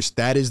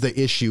 That is the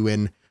issue.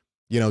 And,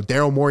 you know,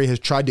 Daryl Morey has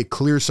tried to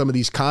clear some of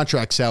these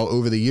contracts out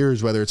over the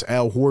years, whether it's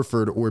Al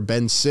Horford or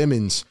Ben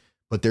Simmons,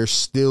 but there's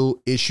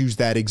still issues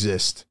that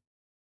exist.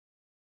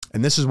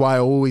 And this is why I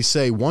always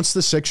say, once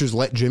the Sixers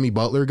let Jimmy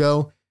Butler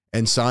go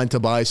and sign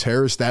Tobias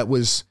Harris, that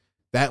was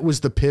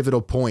the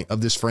pivotal point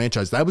of this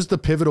franchise. That was the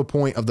pivotal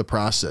point of the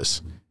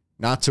process.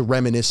 Not to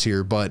reminisce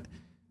here, but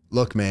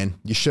look, man,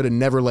 you should have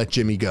never let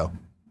Jimmy go.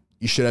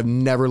 You should have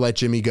never let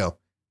Jimmy go,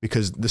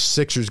 because the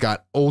Sixers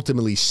got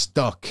ultimately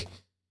stuck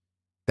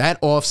that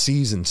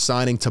offseason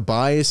signing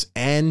Tobias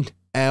and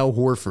Al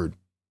Horford.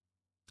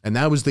 And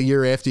that was the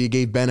year after you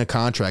gave Ben a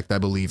contract, I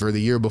believe, or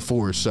the year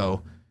before.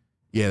 So,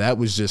 yeah, that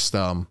was just,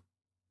 that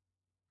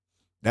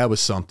was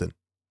something.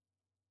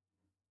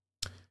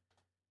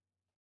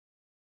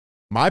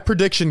 My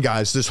prediction,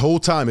 guys, this whole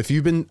time, if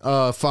you've been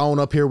following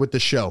up here with the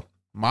show,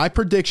 my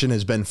prediction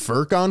has been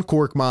Furkan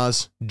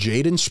Korkmaz,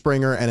 Jaden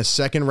Springer, and a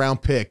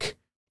second-round pick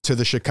to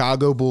the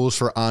Chicago Bulls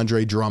for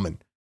Andre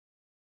Drummond.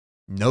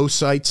 No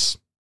sights,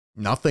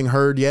 nothing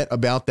heard yet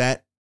about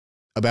that,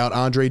 about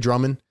Andre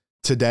Drummond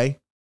today,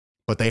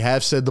 but they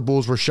have said the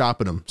Bulls were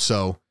shopping him,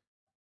 so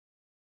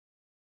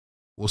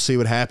we'll see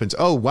what happens.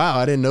 Oh, wow,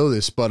 I didn't know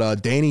this,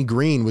 but Danny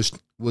Green was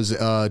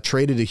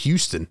traded to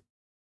Houston.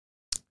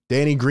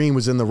 Danny Green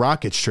was in the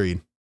Rockets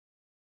trade.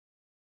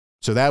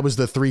 So that was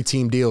the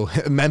 3-team deal.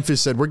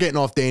 Memphis said, we're getting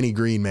off Danny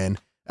Green, man.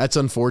 That's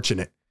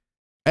unfortunate.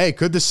 Hey,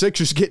 could the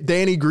Sixers get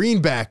Danny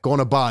Green back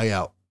on a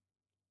buyout?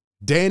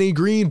 Danny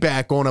Green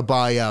back on a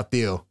buyout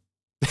deal.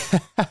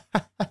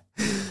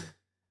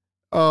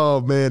 Oh,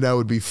 man, that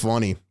would be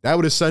funny. That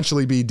would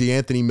essentially be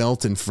DeAnthony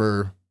Melton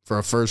for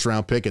a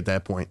first-round pick at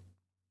that point.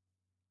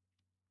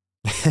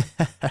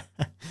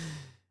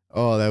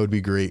 Oh, that would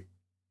be great.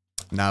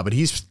 Nah, but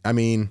I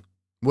mean,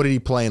 what did he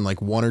play in,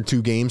 like 1 or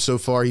 2 games so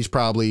far? He's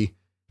probably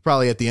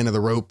at the end of the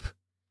rope.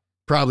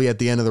 Probably at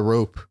the end of the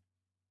rope.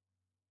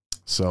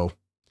 So,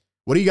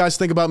 what do you guys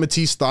think about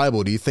Matisse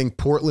Thybulle? Do you think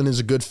Portland is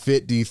a good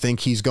fit? Do you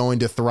think he's going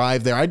to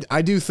thrive there?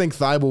 I do think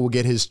Thybulle will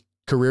get his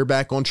career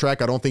back on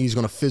track. I don't think he's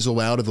going to fizzle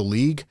out of the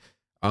league.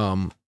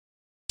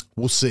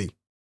 We'll see.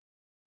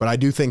 But I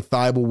do think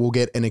Thybulle will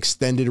get an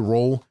extended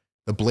role.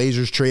 The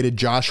Blazers traded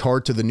Josh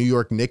Hart to the New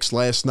York Knicks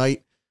last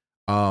night.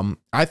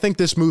 I think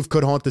this move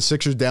could haunt the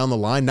Sixers down the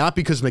line, not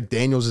because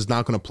McDaniels is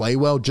not going to play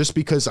well, just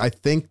because I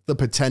think the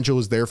potential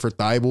is there for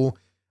Thybulle.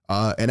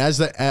 And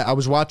I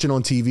was watching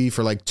on TV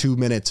for like 2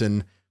 minutes,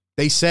 and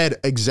they said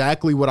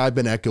exactly what I've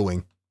been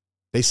echoing.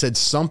 They said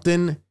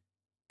something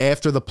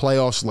after the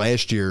playoffs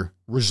last year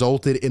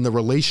resulted in the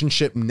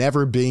relationship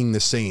never being the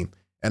same.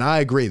 And I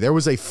agree. There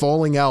was a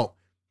falling out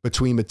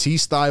between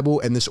Matisse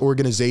Thybulle and this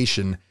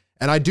organization.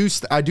 And I do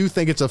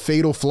think it's a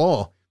fatal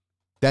flaw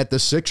that the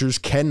Sixers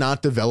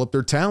cannot develop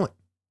their talent.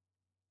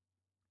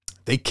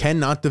 They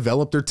cannot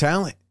develop their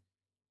talent.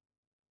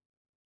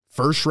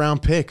 First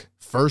round pick.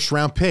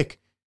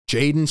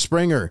 Jaden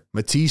Springer,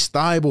 Matisse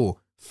Thybulle,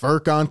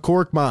 Furkan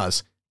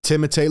Korkmaz,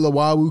 Timothé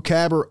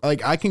Luwawu-Cabarrot.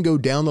 Like, I can go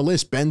down the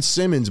list. Ben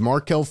Simmons,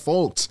 Markelle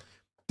Fultz.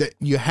 That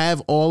you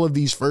have all of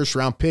these first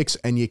round picks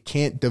and you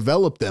can't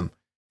develop them.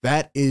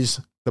 That is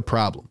the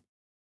problem.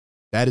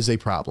 That is a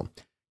problem.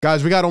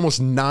 Guys, we got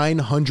almost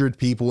 900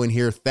 people in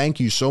here.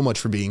 Thank you so much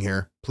for being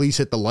here. Please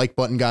hit the like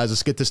button, guys.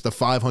 Let's get this to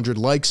 500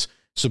 likes.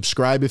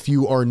 Subscribe if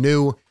you are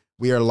new.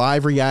 We are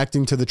live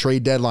reacting to the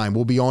trade deadline.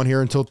 We'll be on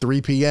here until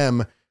 3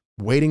 p.m.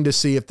 waiting to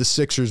see if the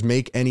Sixers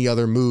make any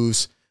other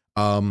moves.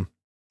 To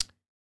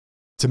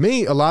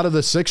me, a lot of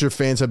the Sixer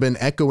fans have been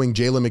echoing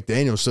Jalen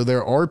McDaniels. So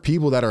there are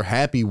people that are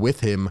happy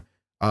with him,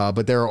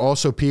 but there are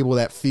also people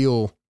that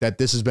feel that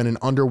this has been an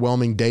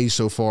underwhelming day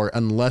so far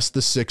unless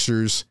the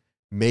Sixers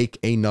make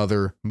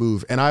another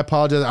move. And I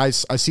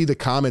apologize. I see the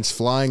comments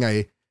flying.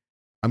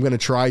 I'm going to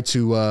try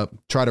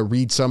to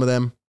read some of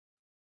them.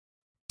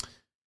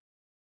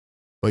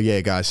 But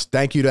yeah, guys,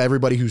 thank you to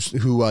everybody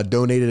who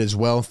donated as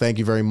well. Thank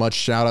you very much.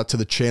 Shout out to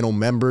the channel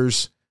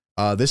members.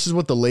 This is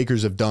what the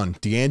Lakers have done.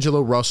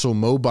 D'Angelo Russell,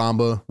 Mo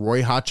Bamba,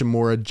 Roy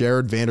Hachimura,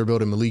 Jared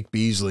Vanderbilt, and Malik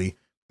Beasley.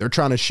 They're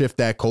trying to shift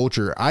that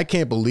culture. I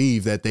can't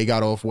believe that they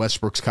got off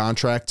Westbrook's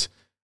contract.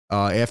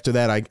 After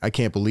that, I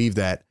can't believe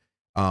that.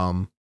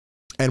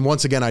 And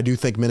once again, I do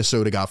think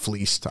Minnesota got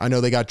fleeced. I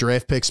know they got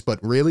draft picks, but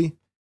really?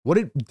 What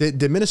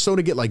did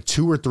Minnesota get, like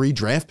 2 or 3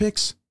 draft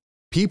picks?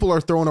 People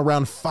are throwing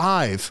around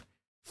 5,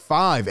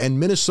 and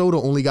Minnesota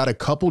only got a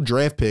couple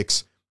draft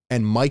picks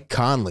and Mike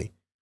Conley.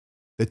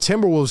 The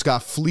Timberwolves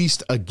got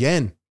fleeced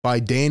again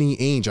by Danny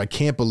Ainge. I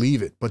can't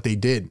believe it, but they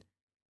did.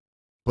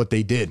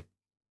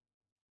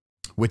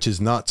 Which is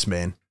nuts,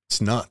 man.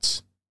 It's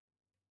nuts.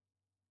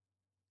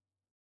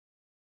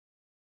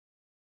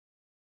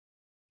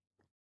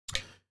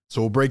 So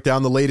we'll break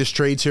down the latest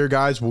trades here,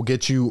 guys. We'll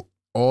get you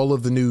all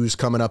of the news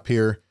coming up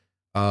here.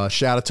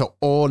 Shout out to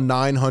all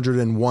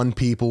 901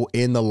 people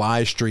in the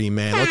live stream,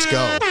 man. Let's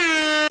go.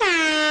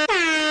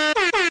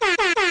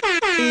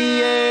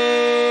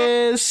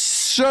 Yes,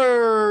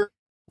 sir.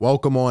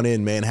 Welcome on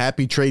in, man.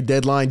 Happy trade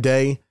deadline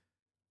day.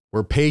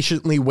 We're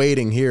patiently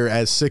waiting here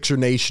as Sixer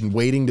Nation,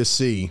 waiting to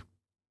see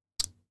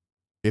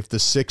if the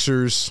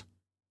Sixers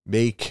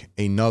make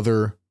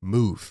another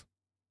move.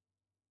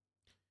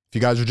 If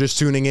you guys are just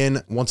tuning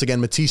in, once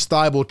again, Matisse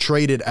Thybulle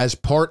traded as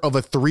part of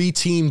a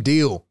 3-team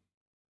deal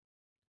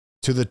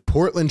to the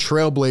Portland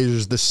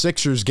Trailblazers. The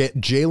Sixers get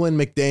Jalen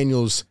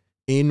McDaniels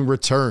in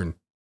return.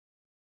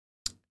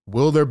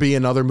 Will there be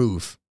another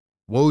move?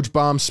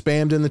 Wojbomb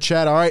spammed in the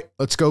chat. All right,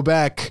 let's go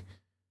back.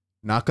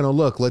 Not going to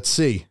look. Let's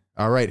see.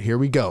 All right, here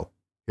we go.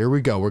 Here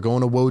we go. We're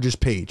going to Woj's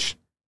page.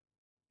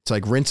 It's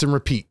like rinse and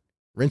repeat.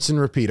 Rinse and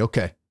repeat.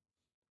 Okay.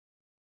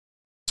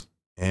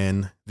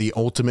 And the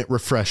ultimate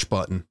refresh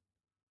button.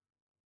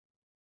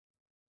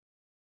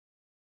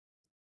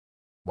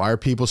 Why are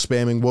people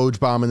spamming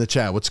Wojbomb in the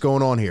chat? What's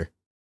going on here?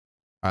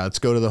 All right, let's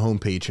go to the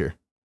homepage here.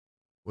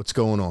 What's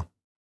going on?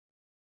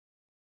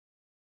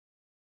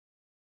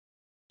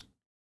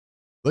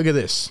 Look at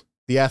this.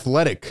 The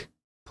Athletic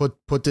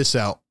put this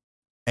out.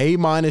 A-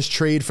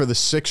 trade for the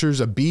Sixers,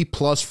 a B+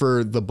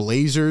 for the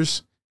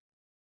Blazers,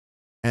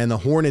 and the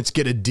Hornets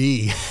get a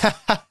D.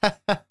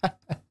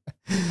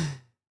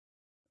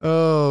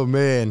 Oh,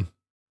 man.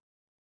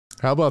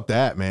 How about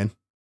that, man?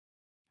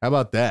 How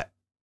about that?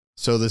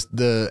 So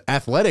the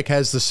Athletic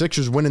has the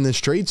Sixers winning this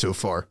trade so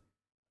far.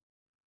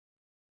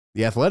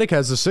 The Athletic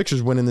has the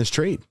Sixers winning this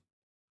trade.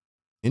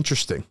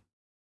 Interesting.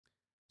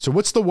 So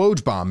what's the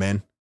Woj bomb,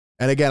 man?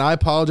 And again, I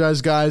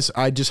apologize, guys.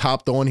 I just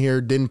hopped on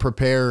here, didn't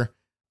prepare.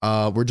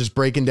 We're just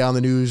breaking down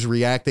the news,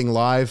 reacting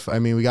live. I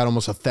mean, we got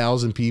almost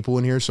 1,000 people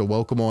in here, so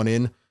welcome on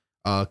in.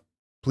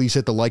 Please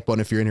hit the like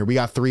button if you're in here. We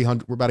got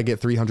 300. We're about to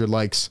get 300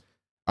 likes.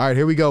 All right,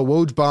 here we go.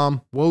 Woj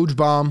bomb. Woj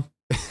bomb.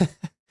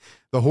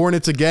 The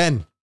Hornets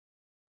again.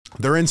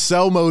 They're in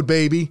sell mode,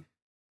 baby.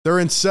 They're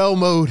in sell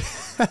mode.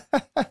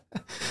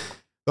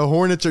 The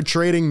Hornets are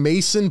trading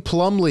Mason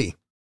Plumlee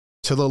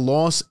to the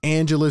Los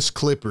Angeles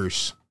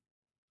Clippers.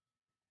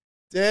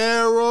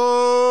 Daryl,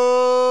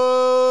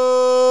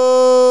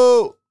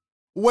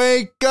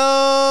 wake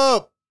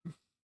up.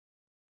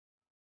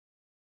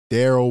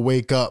 Daryl,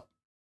 wake up.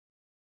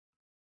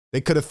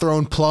 They could have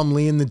thrown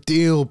Plumlee in the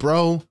deal,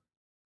 bro.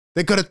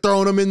 They could have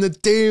thrown him in the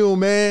deal,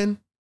 man.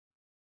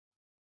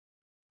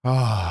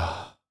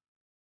 Ah.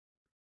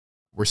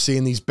 We're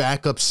seeing these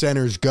backup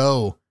centers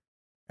go,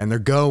 and they're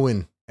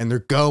going, and they're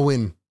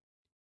going.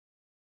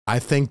 I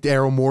think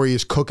Daryl Morey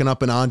is cooking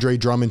up an Andre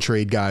Drummond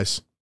trade,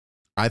 guys.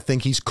 I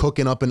think he's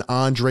cooking up an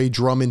Andre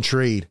Drummond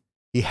trade.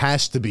 He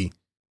has to be.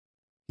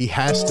 He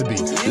has to be.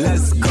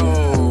 Let's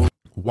go.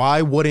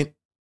 Why wouldn't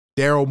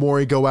Daryl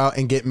Morey go out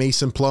and get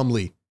Mason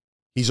Plumlee?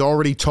 He's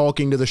already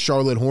talking to the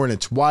Charlotte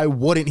Hornets. Why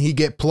wouldn't he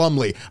get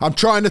Plumlee? I'm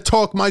trying to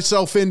talk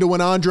myself into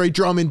an Andre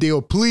Drummond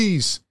deal,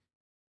 please.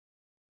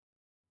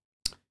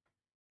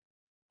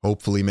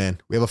 Hopefully, man.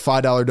 We have a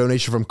 $5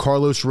 donation from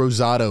Carlos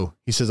Rosado.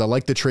 He says, I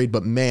like the trade,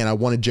 but man, I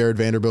wanted Jared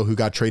Vanderbilt, who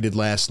got traded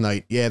last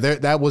night. Yeah,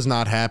 that was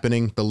not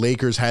happening. The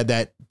Lakers had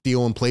that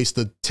deal in place.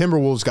 The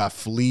Timberwolves got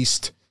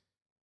fleeced.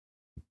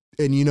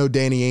 And you know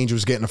Danny Ainge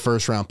was getting a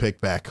first-round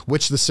pick back,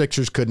 which the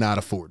Sixers could not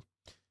afford.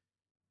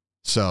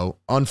 So,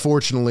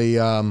 unfortunately,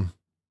 yeah,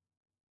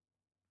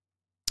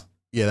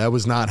 that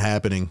was not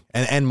happening.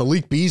 And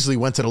Malik Beasley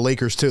went to the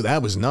Lakers, too.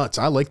 That was nuts.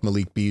 I like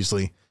Malik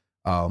Beasley.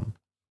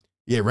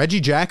 Yeah, Reggie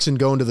Jackson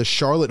going to the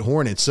Charlotte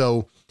Hornets.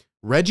 So,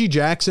 Reggie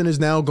Jackson is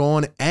now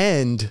gone,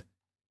 and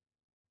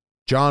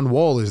John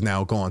Wall is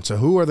now gone. So,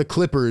 who are the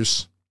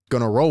Clippers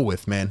going to roll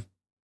with, man?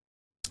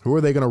 Who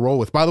are they going to roll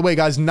with? By the way,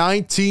 guys,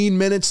 19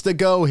 minutes to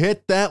go.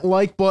 Hit that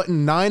like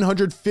button.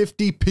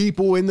 950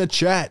 people in the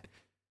chat.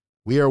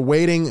 We are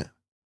waiting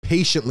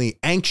patiently,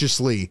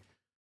 anxiously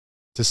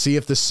to see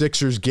if the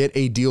Sixers get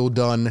a deal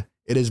done.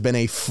 It has been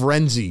a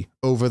frenzy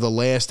over the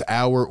last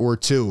hour or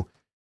two.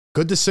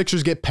 Could the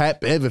Sixers get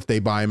Pat Bev if they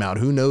buy him out?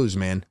 Who knows,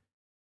 man?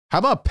 How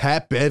about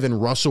Pat Bev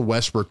and Russell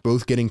Westbrook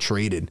both getting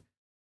traded?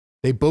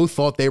 They both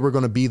thought they were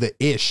going to be the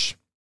ish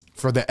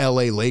for the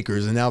LA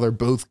Lakers, and now they're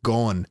both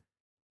gone.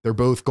 They're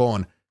both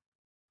gone.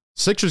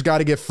 Sixers got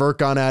to get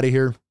Furkan out of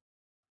here.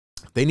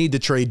 They need to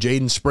trade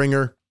Jaden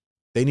Springer.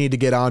 They need to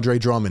get Andre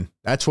Drummond.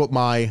 That's what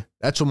my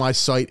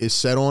site is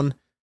set on.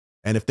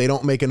 And if they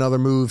don't make another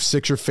move,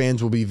 Sixer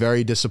fans will be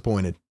very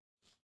disappointed.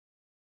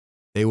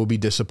 They will be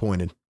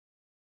disappointed.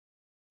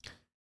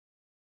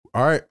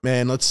 All right,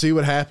 man, let's see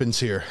what happens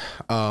here.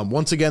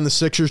 Once again, the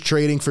Sixers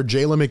trading for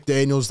Jalen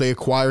McDaniels. They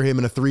acquire him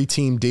in a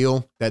 3-team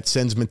deal that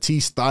sends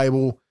Matisse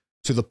Thybulle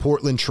to the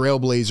Portland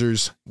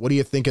Trailblazers. What do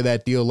you think of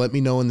that deal? Let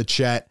me know in the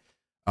chat.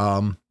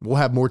 We'll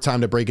have more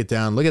time to break it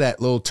down. Look at that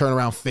little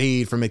turnaround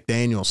fade from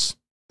McDaniels.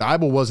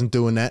 Thybulle wasn't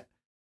doing that.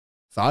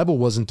 Thybulle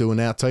wasn't doing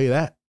that, I'll tell you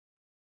that.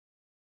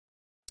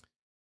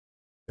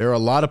 There are a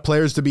lot of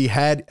players to be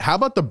had. How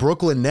about the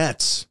Brooklyn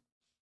Nets?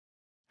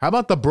 How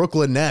about the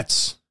Brooklyn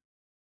Nets?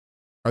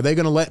 Are they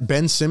going to let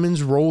Ben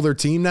Simmons roll their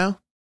team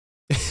now?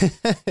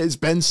 Is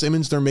Ben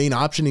Simmons their main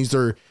option? He's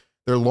their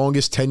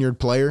longest tenured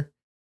player,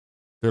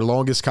 their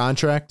longest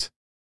contract.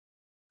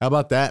 How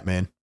about that,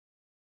 man?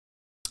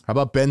 How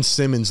about Ben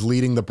Simmons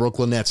leading the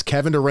Brooklyn Nets?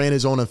 Kevin Durant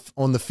is on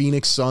the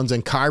Phoenix Suns,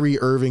 and Kyrie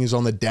Irving is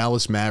on the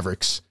Dallas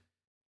Mavericks.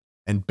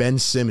 And Ben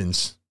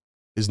Simmons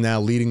is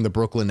now leading the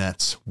Brooklyn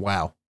Nets.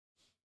 Wow.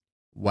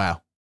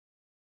 Wow.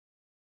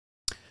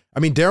 I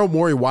mean, Daryl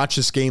Morey watched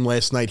this game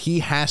last night. He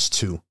has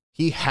to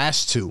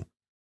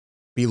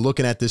be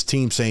looking at this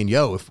team saying,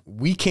 yo, if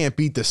we can't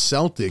beat the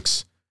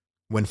Celtics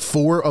when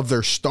 4 of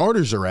their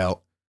starters are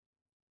out,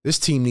 this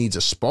team needs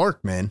a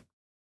spark, man.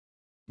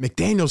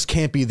 McDaniels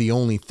can't be the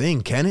only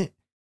thing, can it?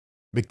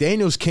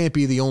 McDaniels can't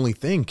be the only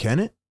thing, can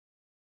it?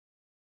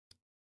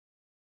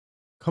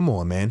 Come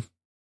on, man.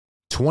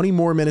 20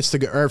 more minutes to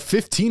go, or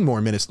 15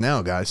 more minutes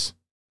now, guys.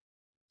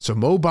 So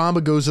Mo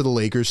Bamba goes to the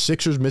Lakers.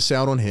 Sixers miss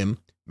out on him.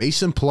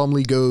 Mason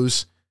Plumlee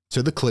goes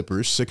to the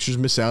Clippers. Sixers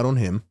miss out on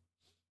him.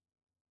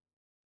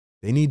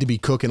 They need to be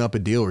cooking up a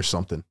deal or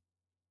something.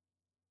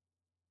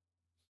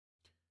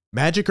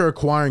 Magic are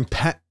acquiring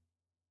Pat.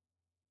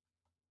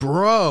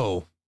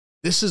 Bro,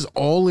 this is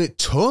all it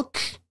took?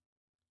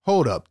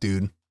 Hold up,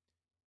 dude.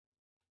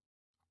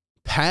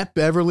 Pat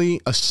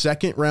Beverly, a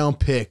second-round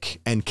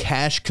pick, and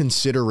cash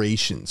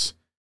considerations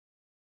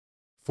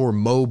for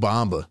Mo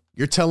Bamba.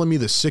 You're telling me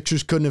the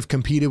Sixers couldn't have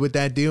competed with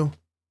that deal?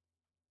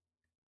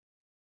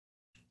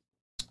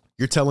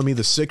 You're telling me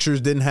the Sixers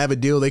didn't have a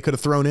deal they could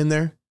have thrown in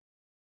there?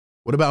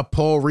 What about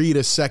Paul Reed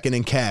a second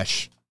in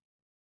cash?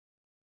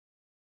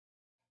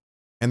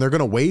 And they're going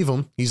to waive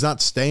him. He's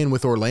not staying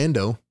with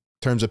Orlando in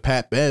terms of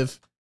Pat Bev.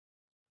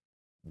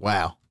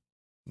 Wow.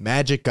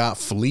 Magic got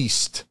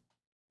fleeced.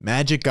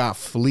 Magic got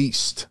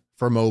fleeced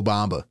for Mo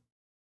Bamba.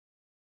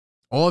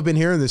 All I've been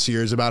hearing this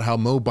year is about how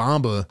Mo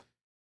Bamba,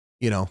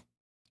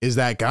 is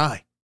that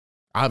guy.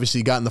 Obviously,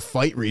 he got in the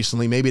fight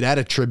recently. Maybe that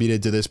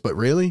attributed to this, but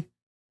really?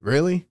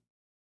 Really?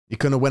 You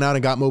couldn't have went out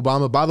and got Mo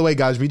Bamba. By the way,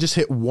 guys, we just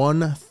hit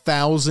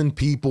 1,000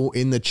 people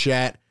in the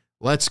chat.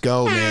 Let's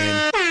go,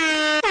 man.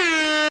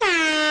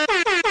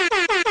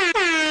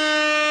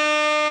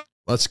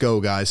 Let's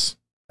go, guys.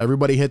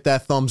 Everybody hit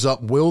that thumbs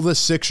up. Will the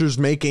Sixers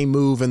make a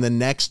move in the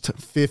next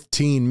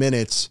 15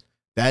 minutes?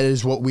 That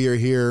is what we are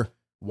here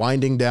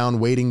winding down,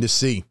 waiting to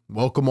see.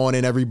 Welcome on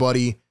in,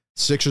 everybody.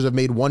 Sixers have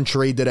made one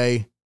trade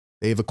today.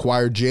 They have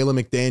acquired Jalen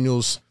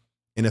McDaniels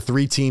in a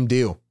 3-team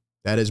deal.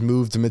 That has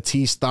moved to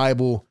Matisse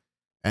Thybulle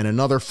and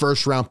another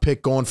first-round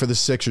pick going for the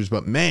Sixers.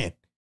 But man.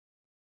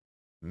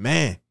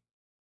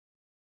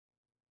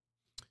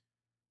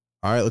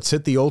 All right, let's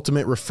hit the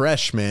ultimate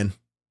refresh, man.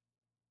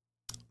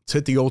 Let's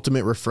hit the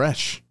ultimate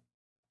refresh.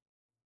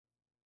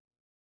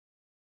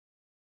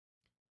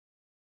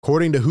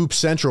 According to Hoop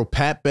Central,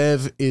 Pat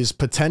Bev is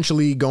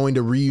potentially going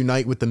to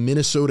reunite with the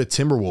Minnesota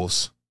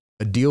Timberwolves.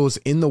 A deal is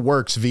in the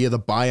works via the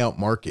buyout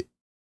market.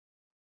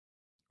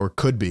 or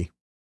could be.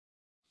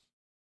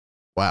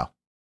 Wow.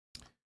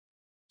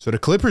 So the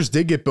Clippers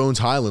did get Bones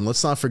Highland.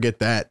 Let's not forget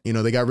that. You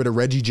know, they got rid of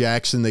Reggie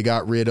Jackson. They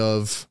got rid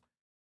of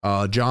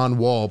John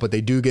Wall, but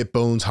they do get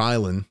Bones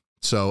Highland.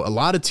 So a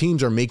lot of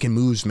teams are making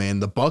moves, man.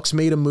 The Bucks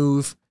made a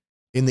move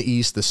in the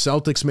East. The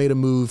Celtics made a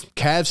move.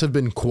 Cavs have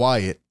been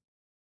quiet.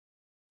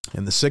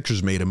 And the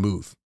Sixers made a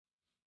move.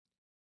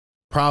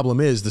 Problem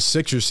is, the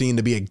Sixers seem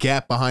to be a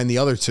gap behind the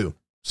other two.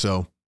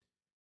 So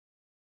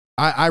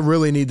I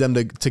really need them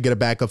to get a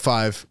backup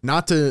five.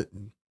 Not to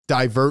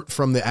divert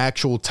from the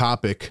actual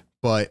topic,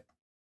 but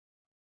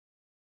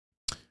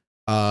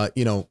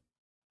you know,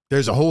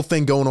 there's a whole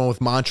thing going on with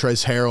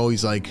Montrezl Harrell.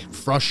 He's like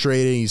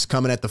frustrated. He's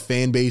coming at the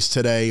fan base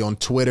today on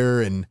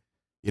Twitter, and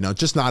you know,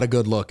 just not a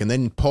good look. And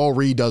then Paul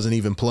Reed doesn't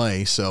even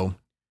play. So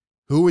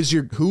who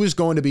is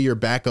going to be your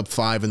backup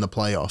five in the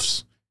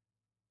playoffs?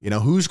 You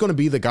know, who's going to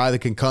be the guy that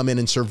can come in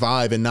and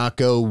survive and not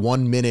go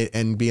 1 minute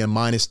and be a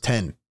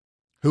 -10?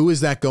 Who is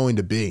that going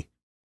to be?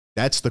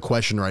 That's the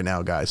question right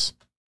now, guys.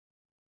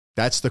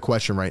 That's the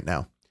question right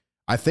now.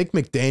 I think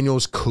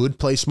McDaniels could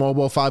play small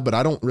ball five, but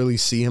I don't really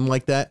see him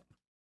like that.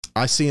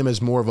 I see him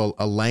as more of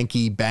a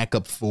lanky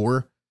backup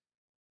four.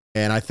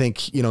 And I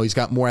think, you know, he's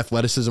got more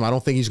athleticism. I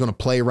don't think he's going to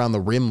play around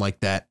the rim like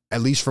that,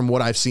 at least from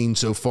what I've seen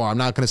so far. I'm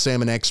not going to say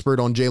I'm an expert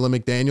on Jalen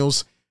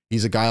McDaniels.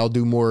 He's a guy I'll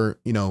do more,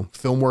 you know,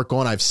 film work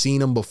on. I've seen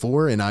him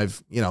before, and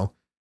I've, you know,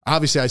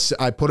 obviously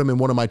I put him in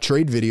one of my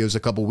trade videos a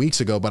couple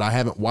weeks ago, but I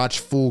haven't watched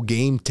full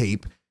game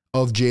tape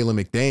of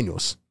Jalen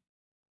McDaniels.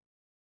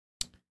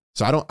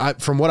 So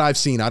from what I've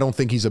seen, I don't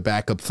think he's a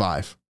backup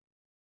five.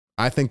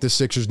 I think the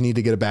Sixers need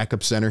to get a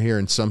backup center here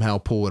and somehow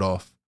pull it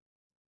off.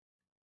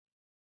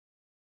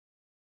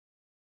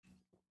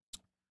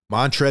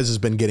 Montrez has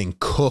been getting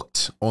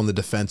cooked on the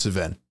defensive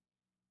end.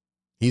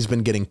 He's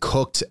been getting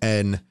cooked,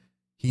 and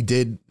he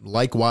did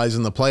likewise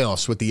in the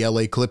playoffs with the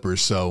LA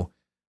Clippers. So,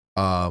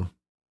 and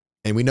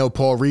we know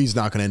Paul Reed's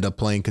not going to end up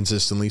playing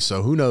consistently.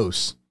 So who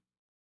knows?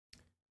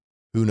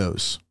 Who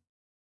knows?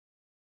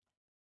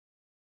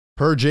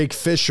 Per Jake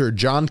Fisher,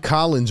 John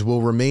Collins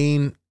will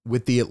remain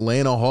with the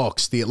Atlanta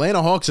Hawks. The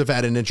Atlanta Hawks have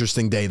had an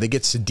interesting day. They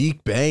get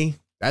Sadiq Bey.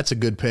 That's a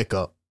good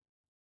pickup.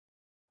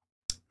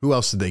 Who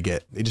else did they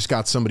get? They just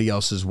got somebody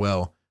else as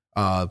well.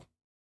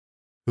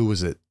 Who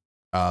was it?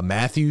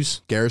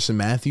 Matthews, Garrison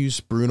Matthews,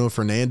 Bruno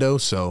Fernando.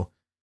 So,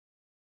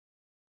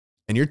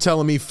 and you're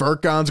telling me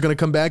Furkan's going to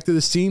come back to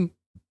this team?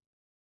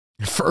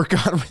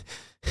 Furkan.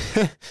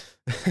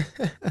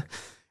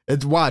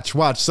 It's watch.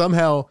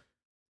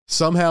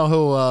 Somehow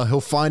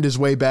he'll find his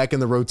way back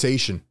in the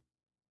rotation.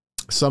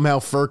 Somehow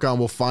Furkan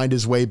will find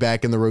his way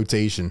back in the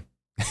rotation.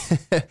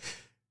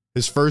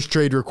 His first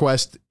trade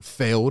request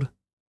failed,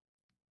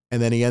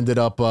 and then he ended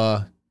up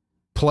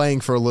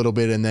playing for a little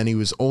bit, and then he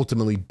was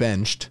ultimately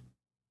benched.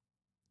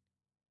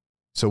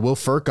 So will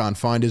Furkan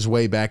find his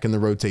way back in the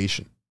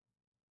rotation?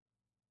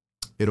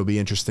 It'll be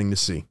interesting to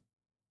see.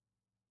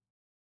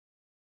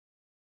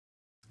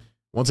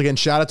 Once again,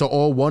 shout out to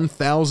all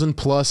 1,000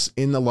 plus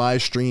in the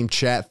live stream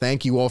chat.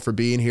 Thank you all for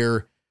being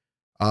here.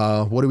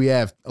 What do we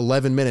have?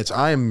 11 minutes.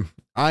 I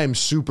am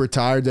super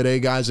tired today,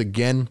 guys.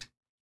 Again,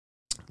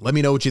 let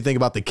me know what you think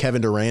about the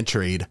Kevin Durant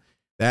trade.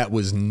 That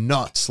was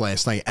nuts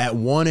last night at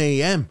 1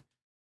 a.m.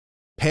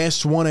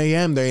 Past 1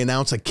 a.m., they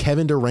announced a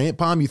Kevin Durant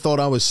bomb. You thought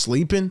I was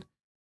sleeping?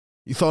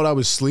 You thought I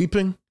was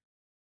sleeping?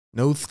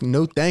 No,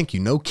 thank you.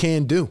 No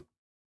can do.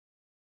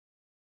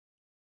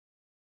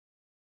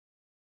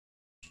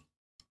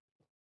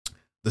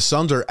 The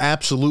Suns are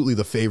absolutely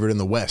the favorite in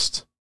the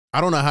West.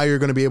 I don't know how you're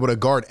going to be able to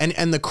guard.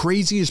 And the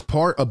craziest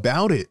part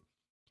about it,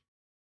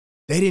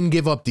 they didn't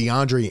give up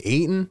DeAndre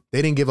Ayton.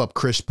 They didn't give up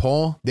Chris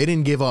Paul. They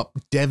didn't give up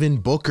Devin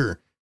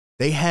Booker.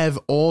 They have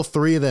all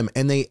three of them,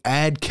 and they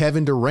add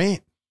Kevin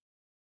Durant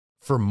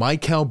for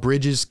Mikal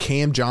Bridges,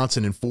 Cam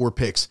Johnson, and 4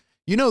 picks.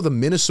 You know, the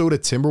Minnesota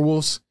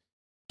Timberwolves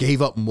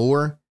gave up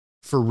more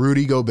for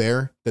Rudy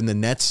Gobert than the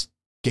Nets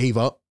gave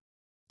up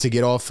to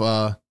get off,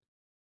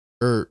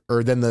 or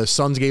than the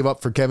Suns gave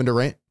up for Kevin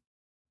Durant.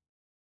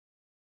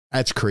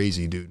 That's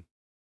crazy, dude.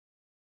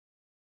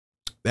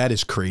 That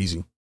is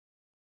crazy.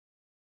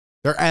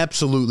 They're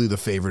absolutely the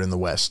favorite in the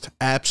West.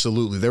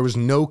 Absolutely. There was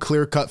no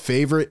clear-cut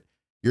favorite.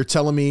 You're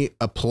telling me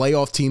a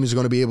playoff team is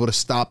going to be able to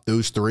stop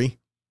those three?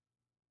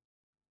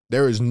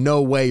 There is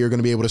no way you're going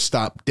to be able to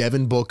stop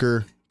Devin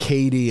Booker,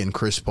 KD, and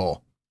Chris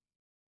Paul.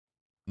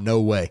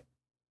 No way.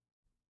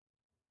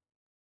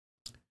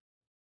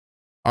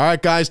 All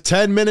right, guys,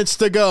 10 minutes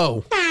to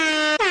go.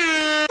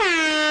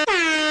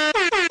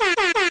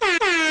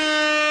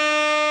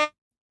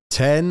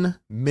 10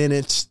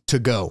 minutes to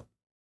go.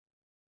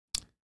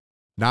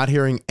 Not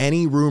hearing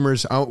any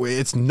rumors. Oh,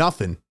 it's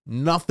nothing.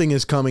 Nothing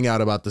is coming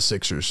out about the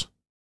Sixers.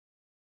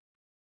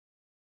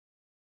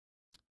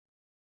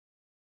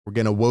 We're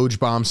getting a Woj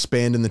bomb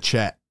spammed in the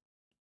chat.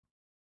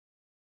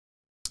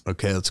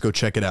 Okay, let's go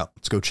check it out.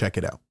 Let's go check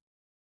it out.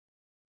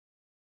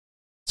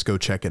 Let's go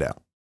check it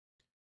out.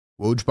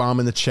 Woj bomb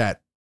in the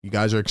chat. You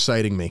guys are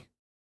exciting me.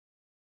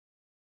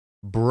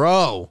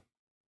 Bro.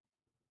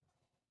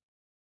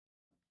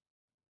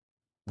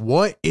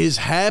 What is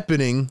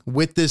happening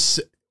with this?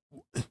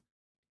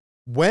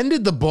 When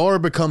did the bar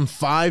become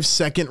 5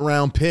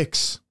 second-round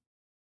picks?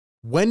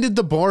 When did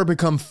the bar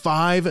become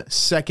 5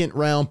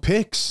 second-round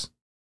picks?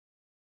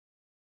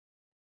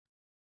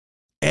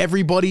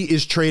 Everybody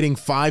is trading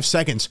 5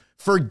 seconds.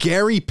 For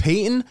Gary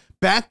Payton,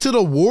 back to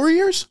the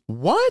Warriors?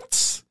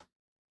 What?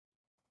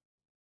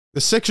 The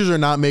Sixers are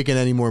not making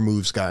any more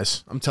moves,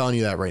 guys. I'm telling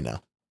you that right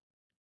now.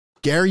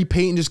 Gary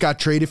Payton just got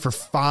traded for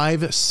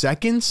 5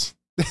 seconds?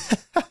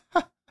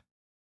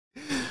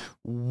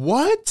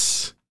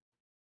 What?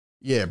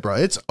 Yeah, bro,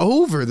 it's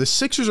over. The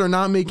Sixers are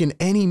not making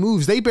any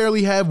moves. They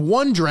barely have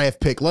 1 draft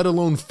pick, let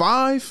alone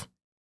 5.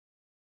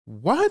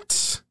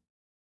 What?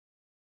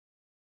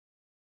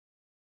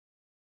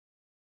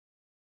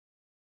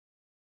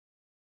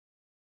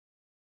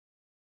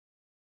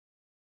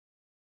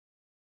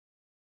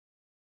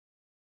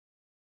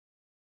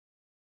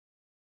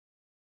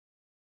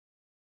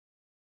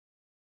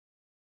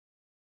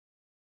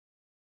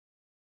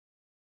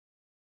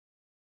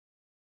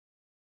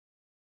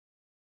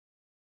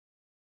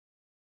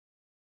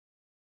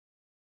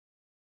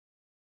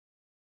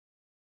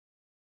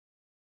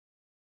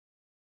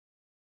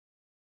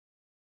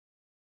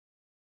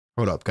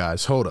 Hold up,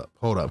 guys. Hold up,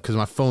 because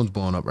my phone's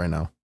blowing up right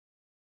now.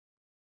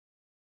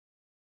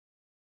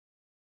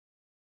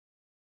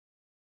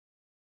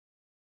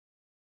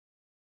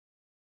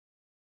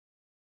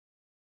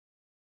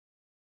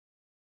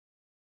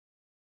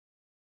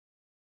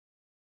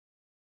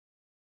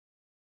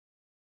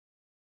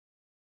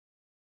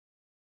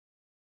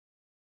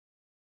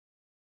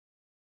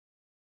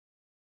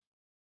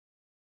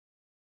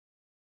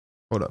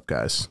 Hold up,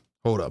 guys.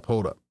 Hold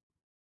up.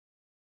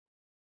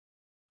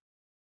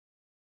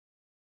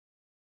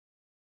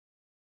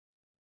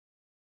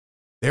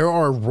 There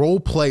are role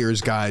players,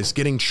 guys,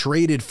 getting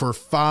traded for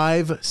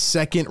 5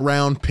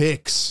 second-round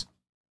picks.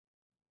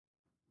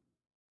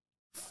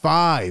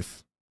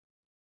 5.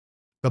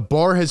 The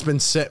bar has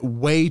been set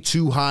way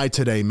too high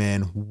today,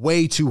 man.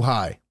 Way too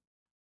high.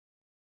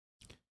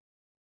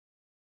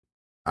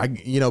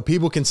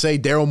 People can say,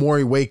 Daryl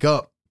Morey, wake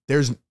up.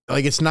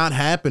 It's not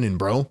happening,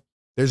 bro.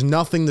 There's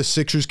nothing the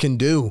Sixers can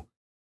do.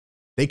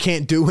 They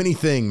can't do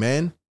anything,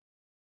 man.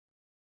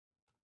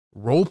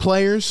 Role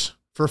players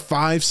for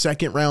 5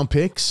 second-round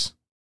picks.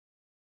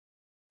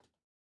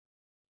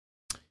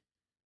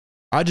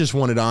 I just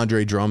wanted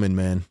Andre Drummond,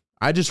 man.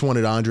 I just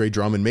wanted Andre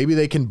Drummond. Maybe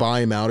they can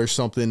buy him out or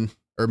something.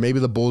 Or maybe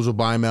the Bulls will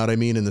buy him out,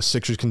 and the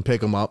Sixers can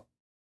pick him up.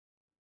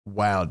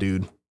 Wow,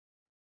 dude.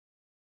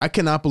 I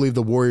cannot believe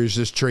the Warriors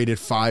just traded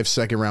 5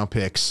 second-round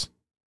picks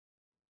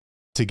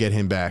to get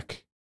him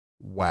back.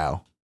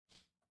 Wow.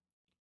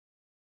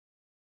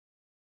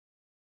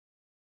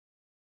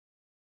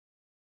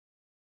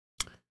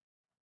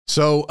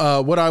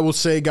 So what I will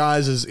say,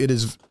 guys, is it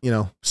is,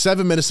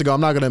 7 minutes ago.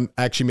 I'm not going to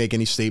actually make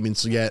any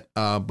statements yet.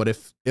 But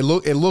if it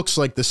looks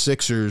like the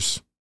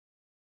Sixers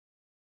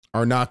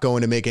are not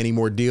going to make any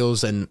more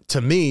deals. And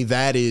to me,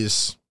 that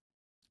is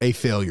a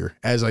failure.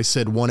 As I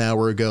said 1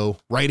 hour ago,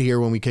 right here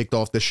when we kicked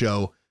off the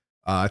show,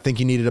 I think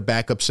you needed a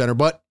backup center,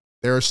 but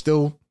there are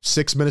still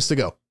 6 minutes to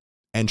go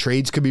and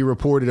trades could be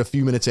reported a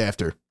few minutes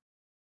after.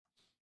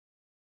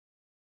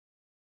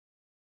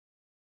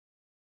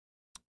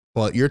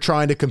 But you're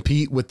trying to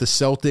compete with the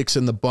Celtics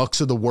and the Bucks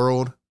of the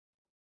world.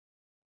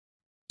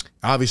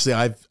 Obviously,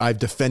 I've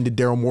defended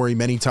Daryl Morey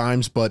many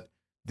times, but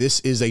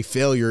this is a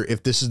failure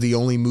if this is the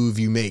only move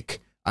you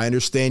make. I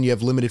understand you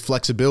have limited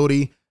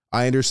flexibility.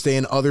 I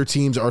understand other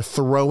teams are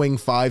throwing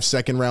 5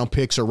 second-round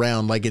picks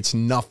around like it's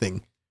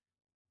nothing.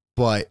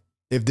 But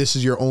if this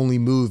is your only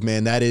move,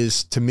 man, that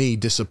is, to me,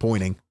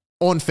 disappointing.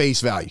 On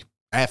face value,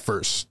 at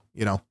first,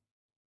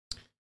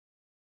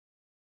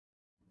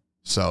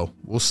 So,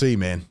 we'll see,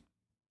 man.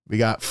 We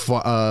got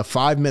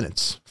 5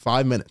 minutes.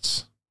 5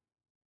 minutes.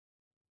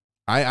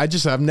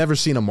 I've never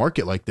seen a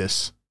market like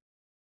this.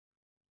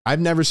 I've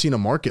never seen a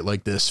market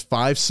like this.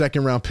 5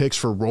 second-round picks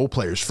for role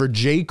players. For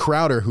Jay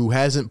Crowder, who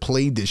hasn't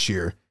played this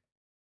year.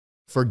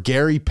 For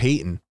Gary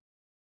Payton.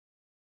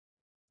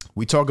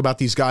 We talk about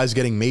these guys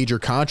getting major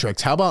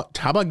contracts. How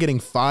about getting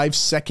 5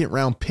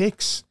 second-round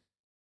picks?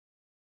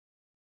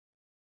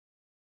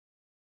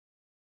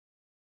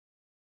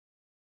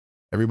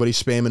 Everybody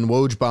spamming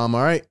Woj bomb.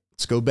 All right,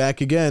 let's go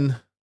back again.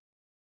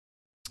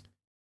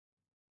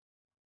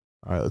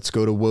 All right, let's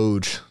go to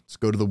Woj. Let's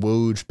go to the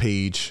Woj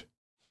page.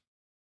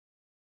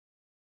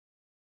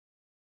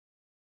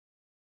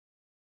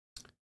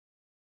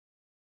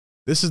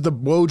 This is the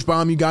Woj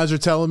bomb you guys are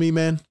telling me,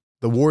 man?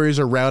 The Warriors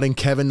are routing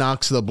Kevin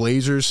Knox to the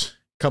Blazers?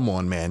 Come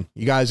on, man.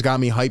 You guys got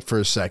me hyped for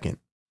a second.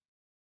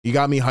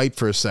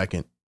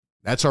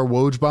 That's our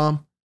Woj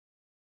bomb?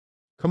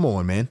 Come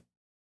on, man.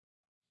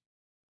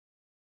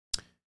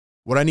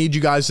 What I need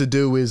you guys to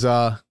do is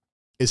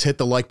hit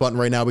the like button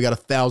right now. We got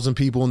 1,000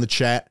 people in the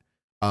chat.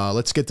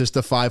 Let's get this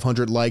to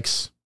 500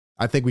 likes.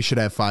 I think we should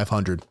have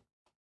 500.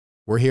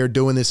 We're here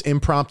doing this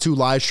impromptu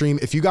live stream.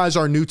 If you guys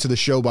are new to the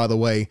show, by the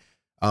way,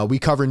 we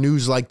cover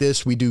news like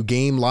this. We do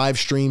game live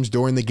streams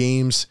during the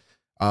games.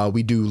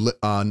 We do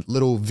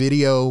little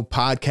video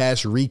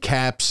podcast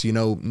recaps, you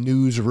know,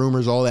 news,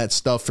 rumors, all that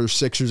stuff for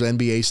Sixers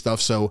NBA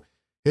stuff. So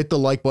hit the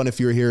like button if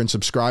you're here and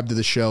subscribe to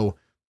the show.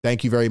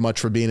 Thank you very much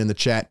for being in the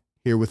chat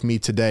here with me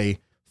today.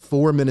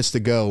 4 minutes to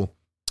go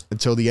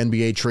until the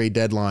NBA trade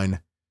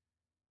deadline.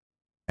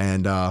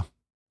 And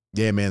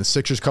yeah, man, the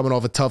Sixers coming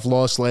off a tough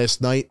loss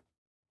last night.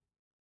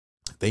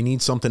 They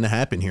need something to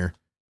happen here.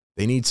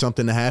 They need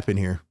something to happen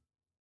here.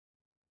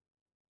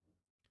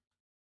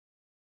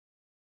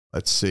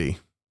 Let's see.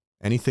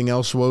 Anything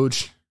else,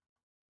 Woj?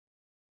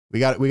 We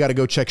got to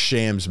go check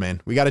Shams,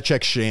 man. We got to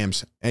check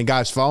Shams. And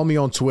guys, follow me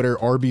on Twitter,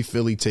 RB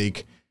Philly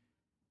Take.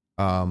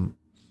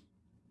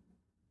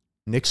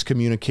 Knicks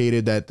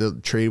communicated that the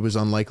trade was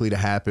unlikely to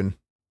happen.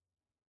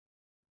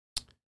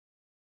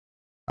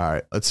 All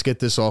right, let's get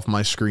this off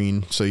my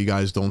screen so you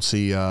guys don't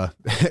see.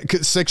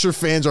 Sixer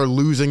fans are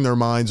losing their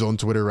minds on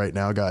Twitter right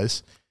now,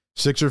 guys.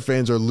 Sixer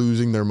fans are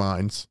losing their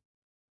minds.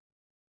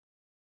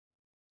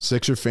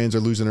 Sixer fans are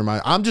losing their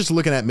mind. I'm just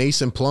looking at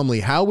Mason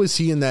Plumlee. How was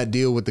he in that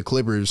deal with the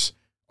Clippers?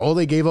 All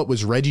they gave up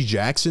was Reggie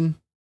Jackson,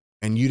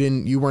 and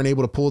you weren't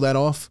able to pull that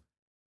off?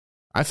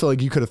 I feel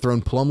like you could have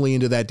thrown Plumlee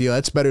into that deal.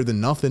 That's better than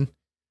nothing.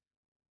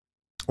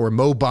 Or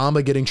Mo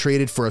Bamba getting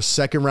traded for a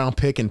second-round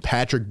pick and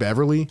Patrick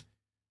Beverley.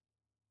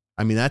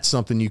 I mean, that's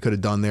something you could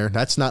have done there.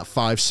 That's not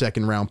 5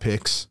 second-round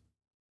picks.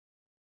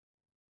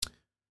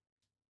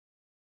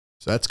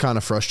 So that's kind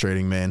of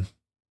frustrating, man.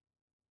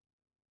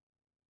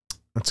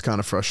 That's kind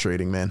of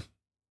frustrating, man.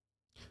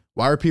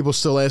 Why are people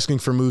still asking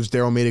for moves?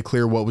 Daryl made it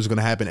clear what was going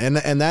to happen.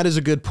 And that is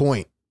a good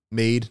point,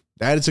 Made.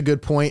 That is a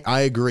good point.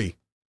 I agree.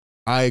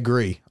 I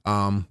agree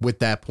with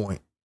that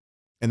point.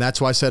 And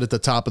that's why I said at the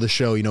top of the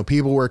show, you know,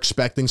 people were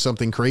expecting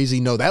something crazy.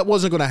 No, that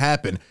wasn't going to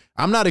happen.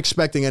 I'm not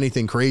expecting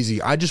anything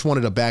crazy. I just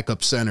wanted a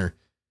backup center.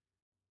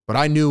 But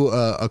I knew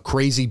a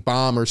crazy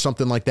bomb or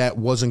something like that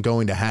wasn't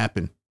going to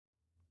happen.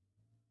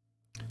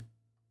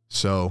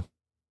 So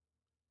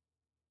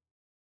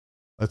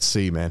let's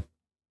see, man.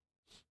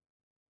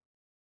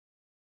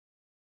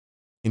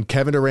 In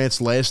Kevin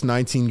Durant's last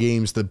 19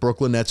 games, the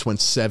Brooklyn Nets went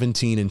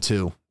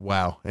 17-2.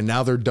 Wow. And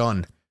now they're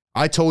done.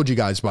 I told you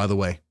guys, by the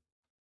way,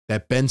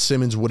 that Ben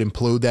Simmons would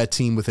implode that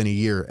team within a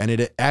year. And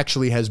it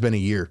actually has been a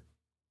year.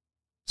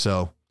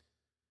 So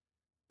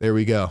there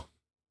we go.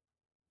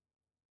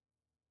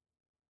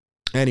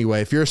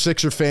 Anyway, if you're a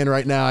Sixer fan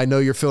right now, I know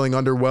you're feeling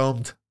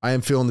underwhelmed. I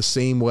am feeling the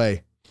same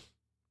way.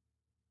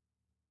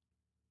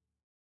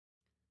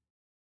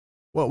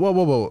 Whoa.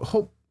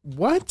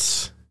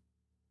 What?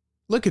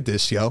 Look at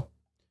this, yo.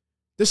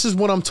 This is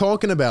what I'm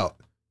talking about.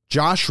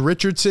 Josh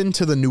Richardson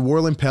to the New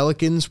Orleans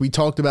Pelicans. We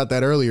talked about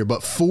that earlier,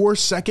 but 4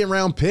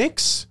 second-round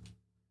picks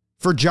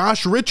for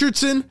Josh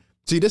Richardson?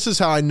 See, this is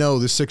how I know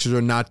the Sixers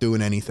are not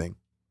doing anything.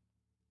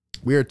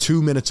 We are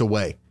 2 minutes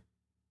away.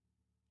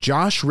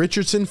 Josh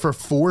Richardson for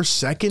 4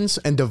 seconds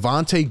and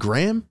Devontae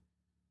Graham?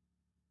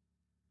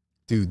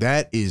 Dude,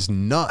 that is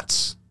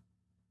nuts.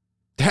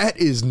 That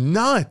is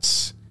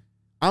nuts.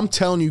 I'm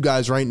telling you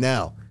guys right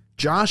now,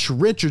 Josh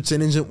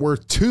Richardson isn't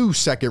worth 2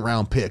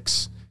 second-round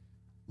picks,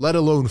 let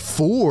alone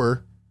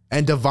 4,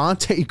 and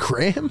Devontae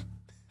Graham?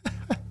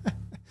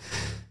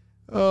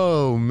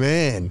 Oh,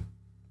 man.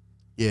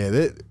 Yeah,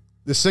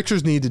 the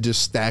Sixers need to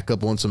just stack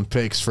up on some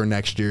picks for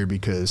next year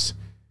because,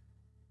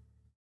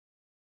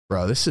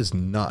 bro, this is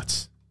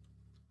nuts.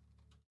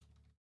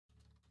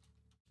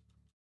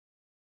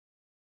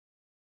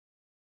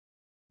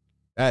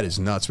 That is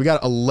nuts. We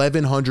got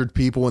 1,100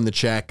 people in the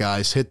chat,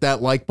 guys. Hit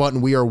that like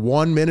button. We are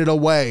 1 minute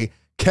away.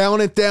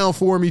 Count it down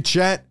for me,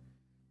 chat.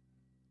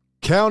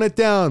 Count it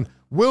down.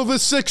 Will the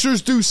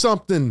Sixers do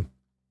something?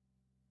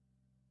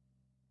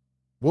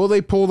 Will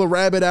they pull the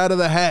rabbit out of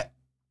the hat?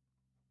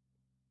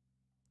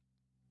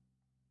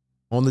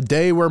 On the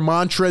day where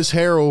Montrezl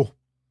Harrell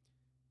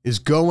is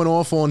going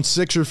off on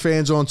Sixer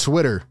fans on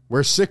Twitter,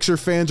 where Sixer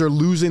fans are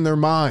losing their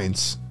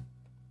minds.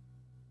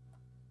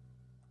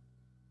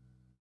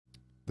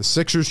 The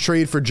Sixers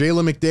trade for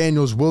Jalen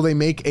McDaniels. Will they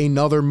make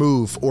another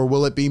move, or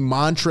will it be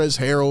Montrezl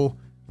Harrell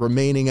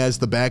remaining as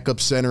the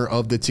backup center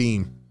of the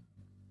team?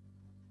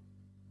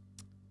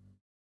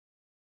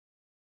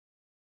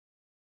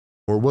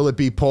 Or will it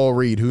be Paul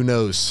Reed? Who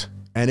knows?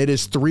 And it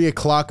is 3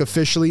 o'clock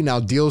officially.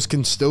 Now deals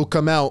can still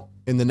come out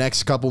in the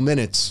next couple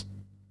minutes.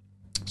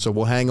 So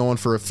we'll hang on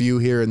for a few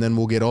here and then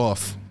we'll get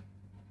off.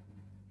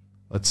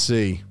 Let's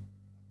see.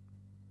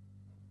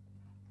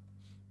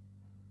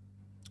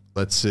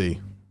 Let's see.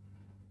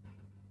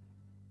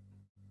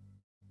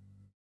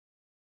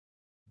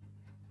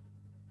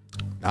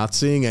 Not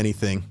seeing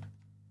anything.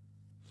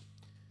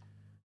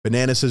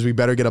 Banana says we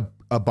better get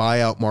a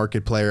buyout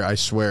market player, I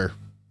swear.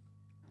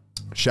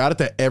 Shout out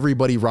to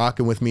everybody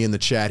rocking with me in the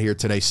chat here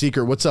today.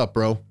 Secret, what's up,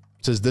 bro?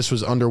 Says this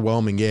was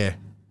underwhelming. Yeah,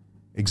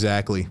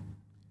 exactly.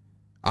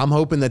 I'm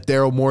hoping that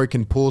Daryl Morey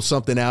can pull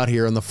something out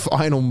here in the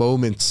final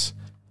moments,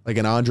 like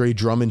an Andre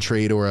Drummond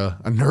trade or a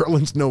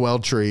Nerlens Noel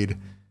trade.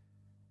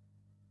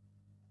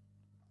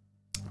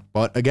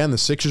 But again, the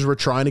Sixers were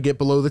trying to get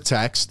below the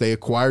tax. They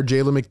acquired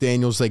Jalen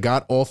McDaniels. They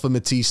got off of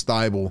Matisse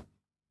Thybulle.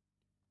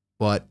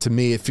 but to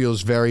me, it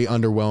feels very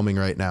underwhelming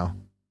right now.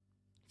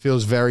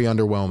 Feels very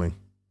underwhelming.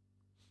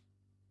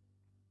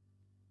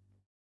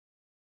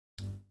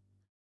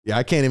 Yeah,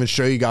 I can't even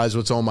show you guys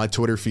what's on my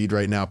Twitter feed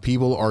right now.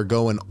 People are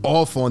going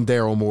off on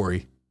Daryl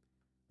Morey.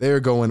 They're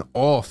going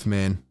off,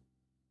 man.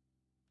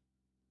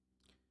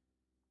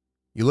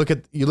 You look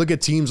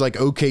at teams like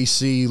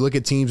OKC, you look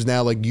at teams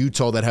now like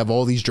Utah that have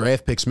all these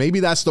draft picks.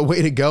 Maybe that's the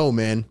way to go,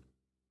 man.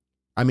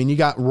 I mean, you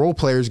got role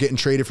players getting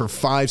traded for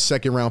 5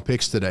 second-round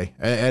picks today.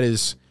 That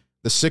is,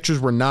 the Sixers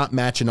were not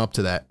matching up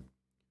to that.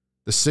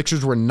 The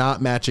Sixers were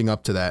not matching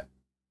up to that.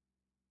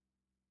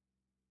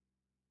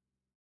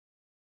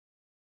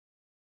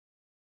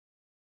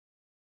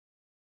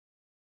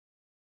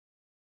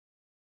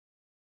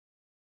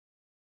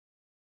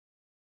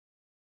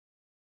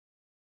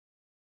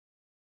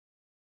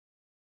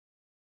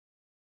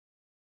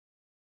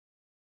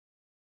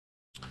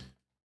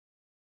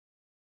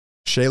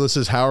 Shayla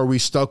says, how are we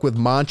stuck with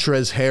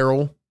Montrezl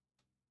Harrell?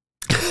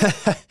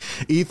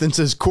 Ethan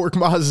says,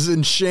 Korkmaz is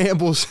in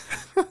shambles.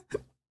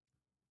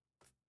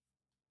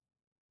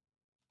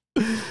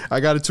 I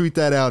got to tweet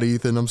that out,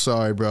 Ethan. I'm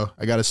sorry, bro.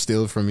 I got to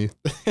steal it from you.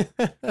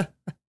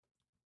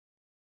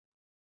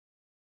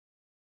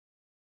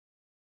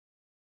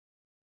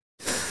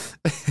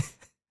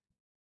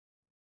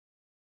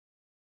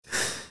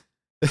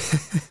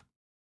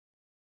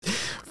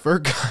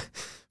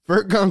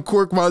 Furkan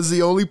Korkmaz is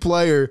the only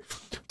player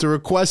to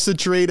request a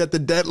trade at the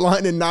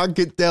deadline and not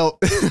get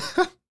dealt.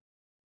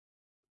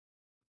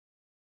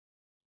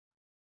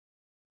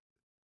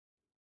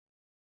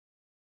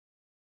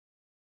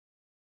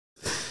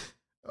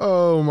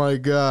 Oh my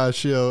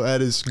gosh, yo,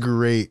 that is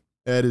great.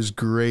 That is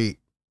great.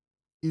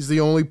 He's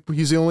the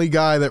only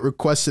guy that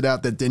requested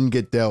out that didn't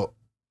get dealt.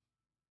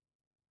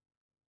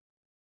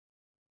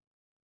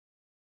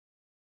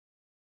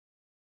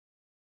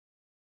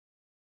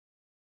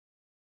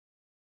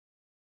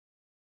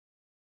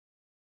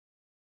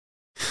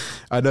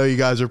 I know you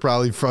guys are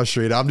probably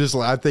frustrated.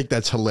 I think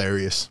that's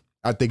hilarious.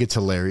 I think it's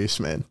hilarious,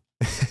 man.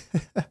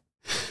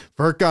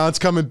 Furkan's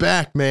coming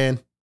back,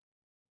 man.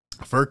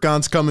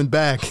 Furkan's coming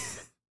back.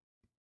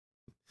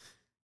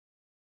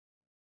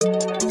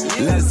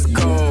 Let's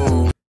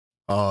go.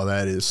 Oh,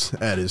 that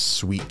is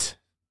sweet.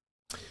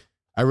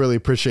 I really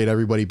appreciate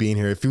everybody being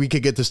here. If we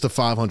could get this to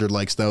 500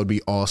 likes, that would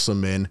be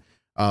awesome, man.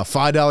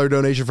 $5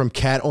 donation from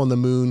Cat on the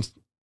Moon.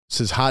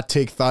 Says, hot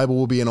take, Thibault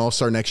will be an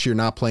all-star next year,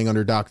 not playing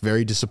under Doc.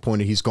 Very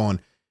disappointed he's gone.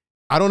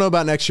 I don't know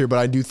about next year, but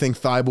I do think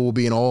Thibault will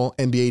be an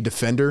all-NBA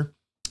defender,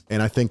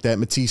 and I think that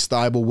Matisse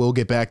Thybulle will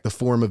get back to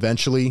form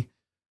eventually.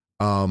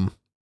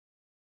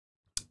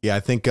 Yeah, I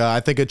think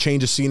a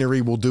change of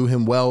scenery will do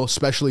him well,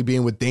 especially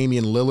being with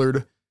Damian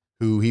Lillard,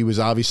 who he was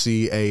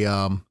obviously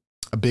a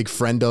big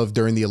friend of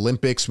during the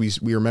Olympics.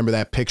 We remember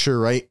that picture,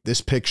 right? This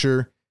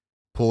picture,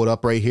 pull it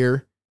up right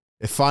here.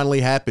 It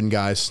finally happened,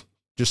 guys,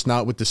 just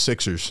not with the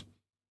Sixers.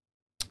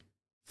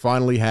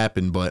 Finally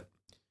happened, but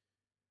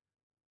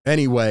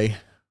anyway,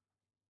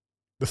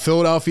 the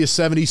Philadelphia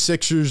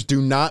 76ers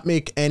do not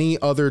make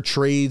any other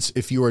trades.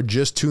 If you are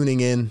just tuning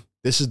in,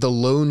 this is the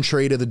lone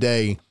trade of the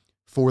day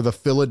for the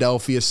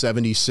Philadelphia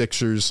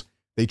 76ers.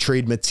 They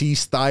trade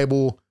Matisse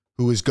Thybulle,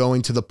 who is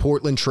going to the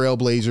Portland Trail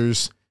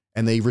Blazers,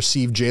 and they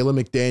receive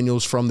Jalen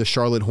McDaniels from the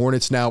Charlotte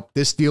Hornets. Now,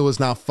 this deal is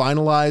not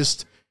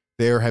finalized.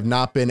 There have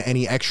not been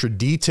any extra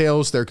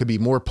details. There could be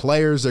more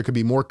players. There could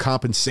be more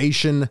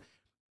compensation.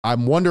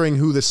 I'm wondering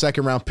who the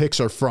second-round picks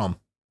are from.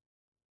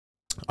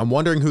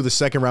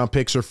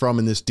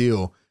 in this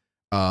deal.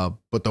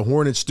 But the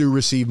Hornets do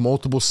receive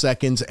multiple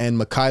seconds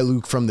and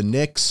Mikhailuk from the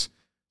Knicks.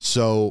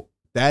 So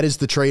that is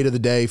the trade of the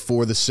day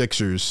for the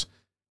Sixers.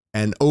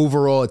 And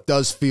overall, it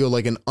does feel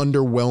like an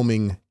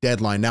underwhelming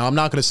deadline. Now, I'm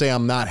not going to say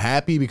I'm not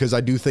happy because I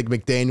do think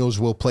McDaniels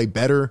will play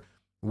better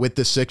with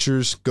the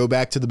Sixers. Go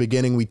back to the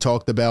beginning. We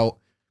talked about,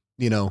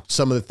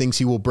 some of the things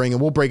he will bring,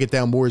 and we'll break it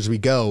down more as we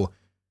go.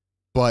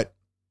 But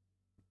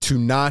to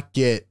not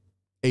get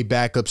a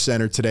backup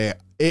center today,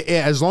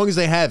 as long as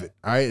they have it,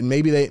 all right, and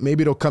maybe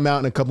it'll come out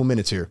in a couple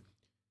minutes here.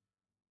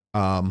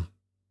 But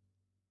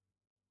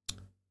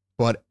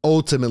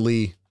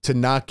ultimately, to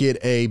not get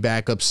a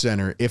backup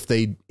center, if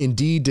they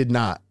indeed did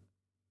not,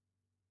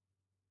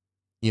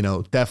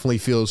 definitely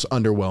feels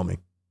underwhelming.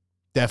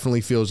 Definitely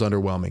feels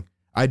underwhelming.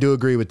 I do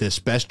agree with this.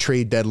 Best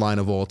trade deadline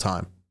of all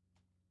time.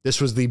 This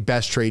was the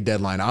best trade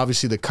deadline.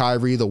 Obviously, the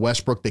Kyrie, the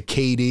Westbrook, the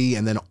KD,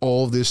 and then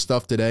all of this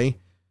stuff today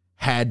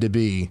had to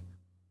be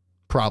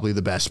probably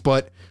the best.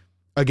 But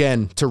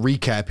again, to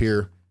recap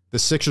here, the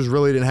Sixers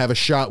really didn't have a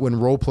shot when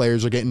role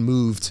players are getting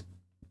moved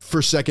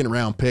for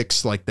second-round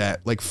picks like that,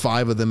 like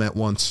 5 of them at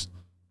once.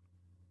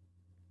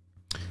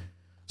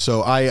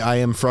 So I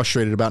am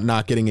frustrated about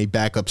not getting a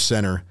backup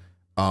center.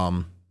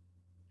 But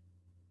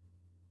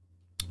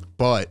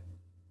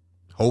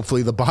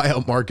hopefully the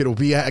buyout market will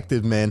be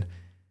active, man.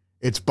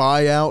 It's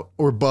buyout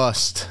or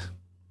bust.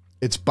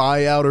 It's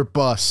buyout or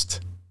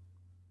bust.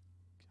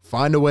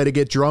 Find a way to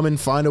get Drummond.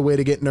 Find a way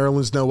to get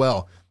Nerlens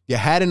Noel. You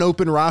had an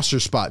open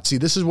roster spot. See,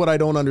 this is what I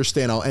don't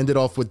understand. I'll end it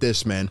off with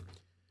this, man.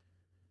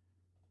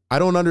 I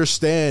don't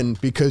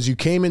understand, because you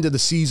came into the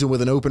season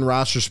with an open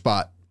roster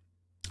spot.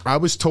 I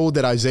was told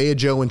that Isaiah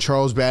Joe and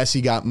Charles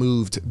Bassey got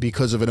moved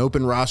because of an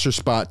open roster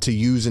spot to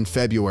use in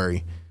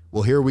February.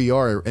 Well, here we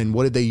are, and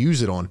what did they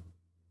use it on?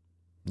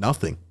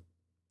 Nothing.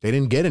 They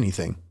didn't get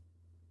anything.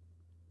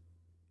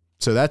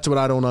 So that's what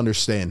I don't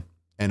understand,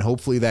 and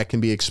hopefully that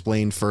can be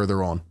explained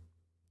further on.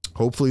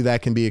 Hopefully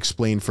that can be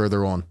explained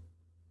further on.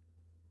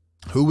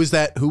 Who was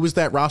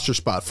that roster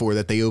spot for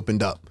that they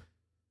opened up?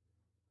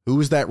 Who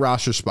was that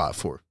roster spot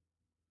for?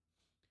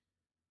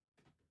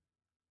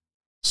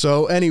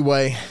 So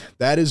anyway,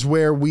 that is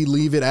where we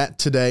leave it at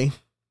today.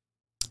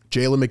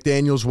 Jalen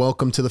McDaniels,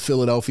 welcome to the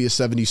Philadelphia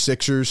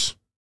 76ers.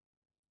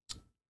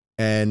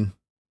 And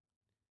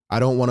I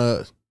don't want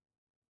to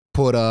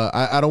put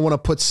I don't want to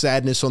put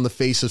sadness on the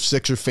face of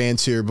Sixer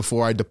fans here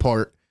before I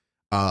depart.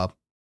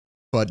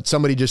 But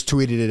somebody just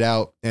tweeted it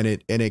out, and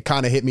it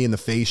kind of hit me in the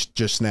face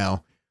just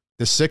now.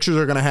 The Sixers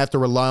are going to have to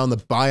rely on the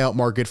buyout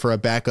market for a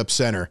backup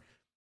center.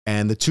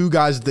 And the two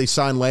guys that they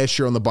signed last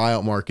year on the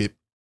buyout market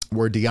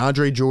were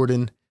DeAndre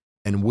Jordan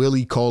and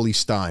Willie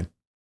Cauley-Stein.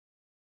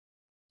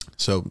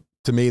 So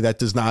to me, that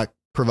does not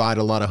provide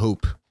a lot of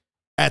hope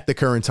at the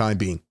current time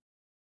being.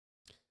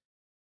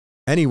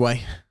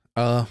 Anyway,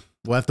 we'll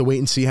have to wait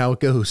and see how it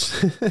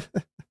goes.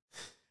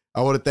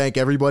 I want to thank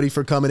everybody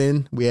for coming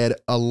in. We had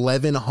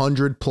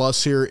 1,100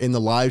 plus here in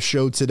the live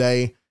show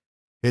today.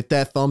 Hit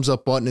that thumbs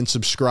up button and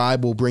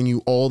subscribe. We'll bring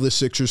you all the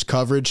Sixers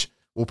coverage.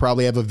 We'll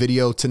probably have a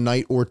video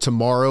tonight or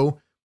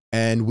tomorrow,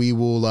 and we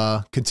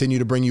will continue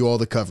to bring you all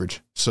the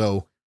coverage.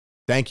 So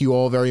thank you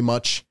all very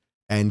much,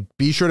 and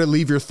be sure to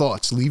leave your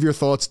thoughts. Leave your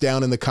thoughts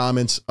down in the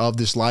comments of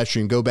this live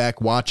stream. Go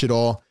back, watch it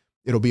all.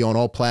 It'll be on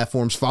all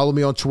platforms. Follow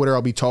me on Twitter.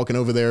 I'll be talking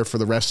over there for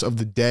the rest of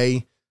the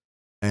day.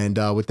 And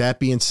with that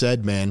being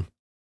said, man,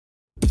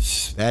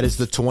 that is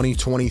the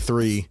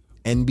 2023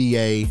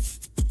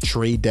 NBA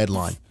trade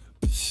deadline.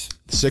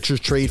 The Sixers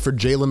trade for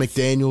Jalen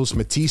McDaniels.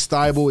 Matisse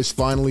Thybulle is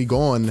finally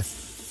gone,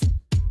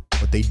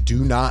 but they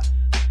do not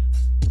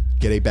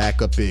get a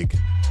backup big.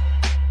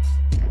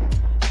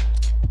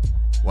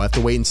 We'll have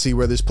to wait and see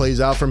where this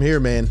plays out from here,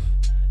 man.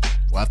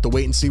 We'll have to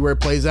wait and see where it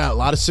plays out. A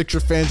lot of Sixer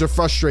fans are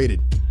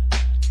frustrated.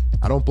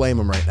 I don't blame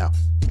them right now.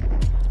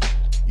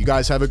 You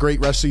guys have a great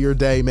rest of your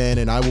day, man,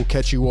 and I will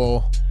catch you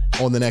all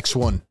on the next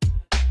one.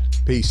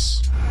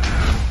 Peace.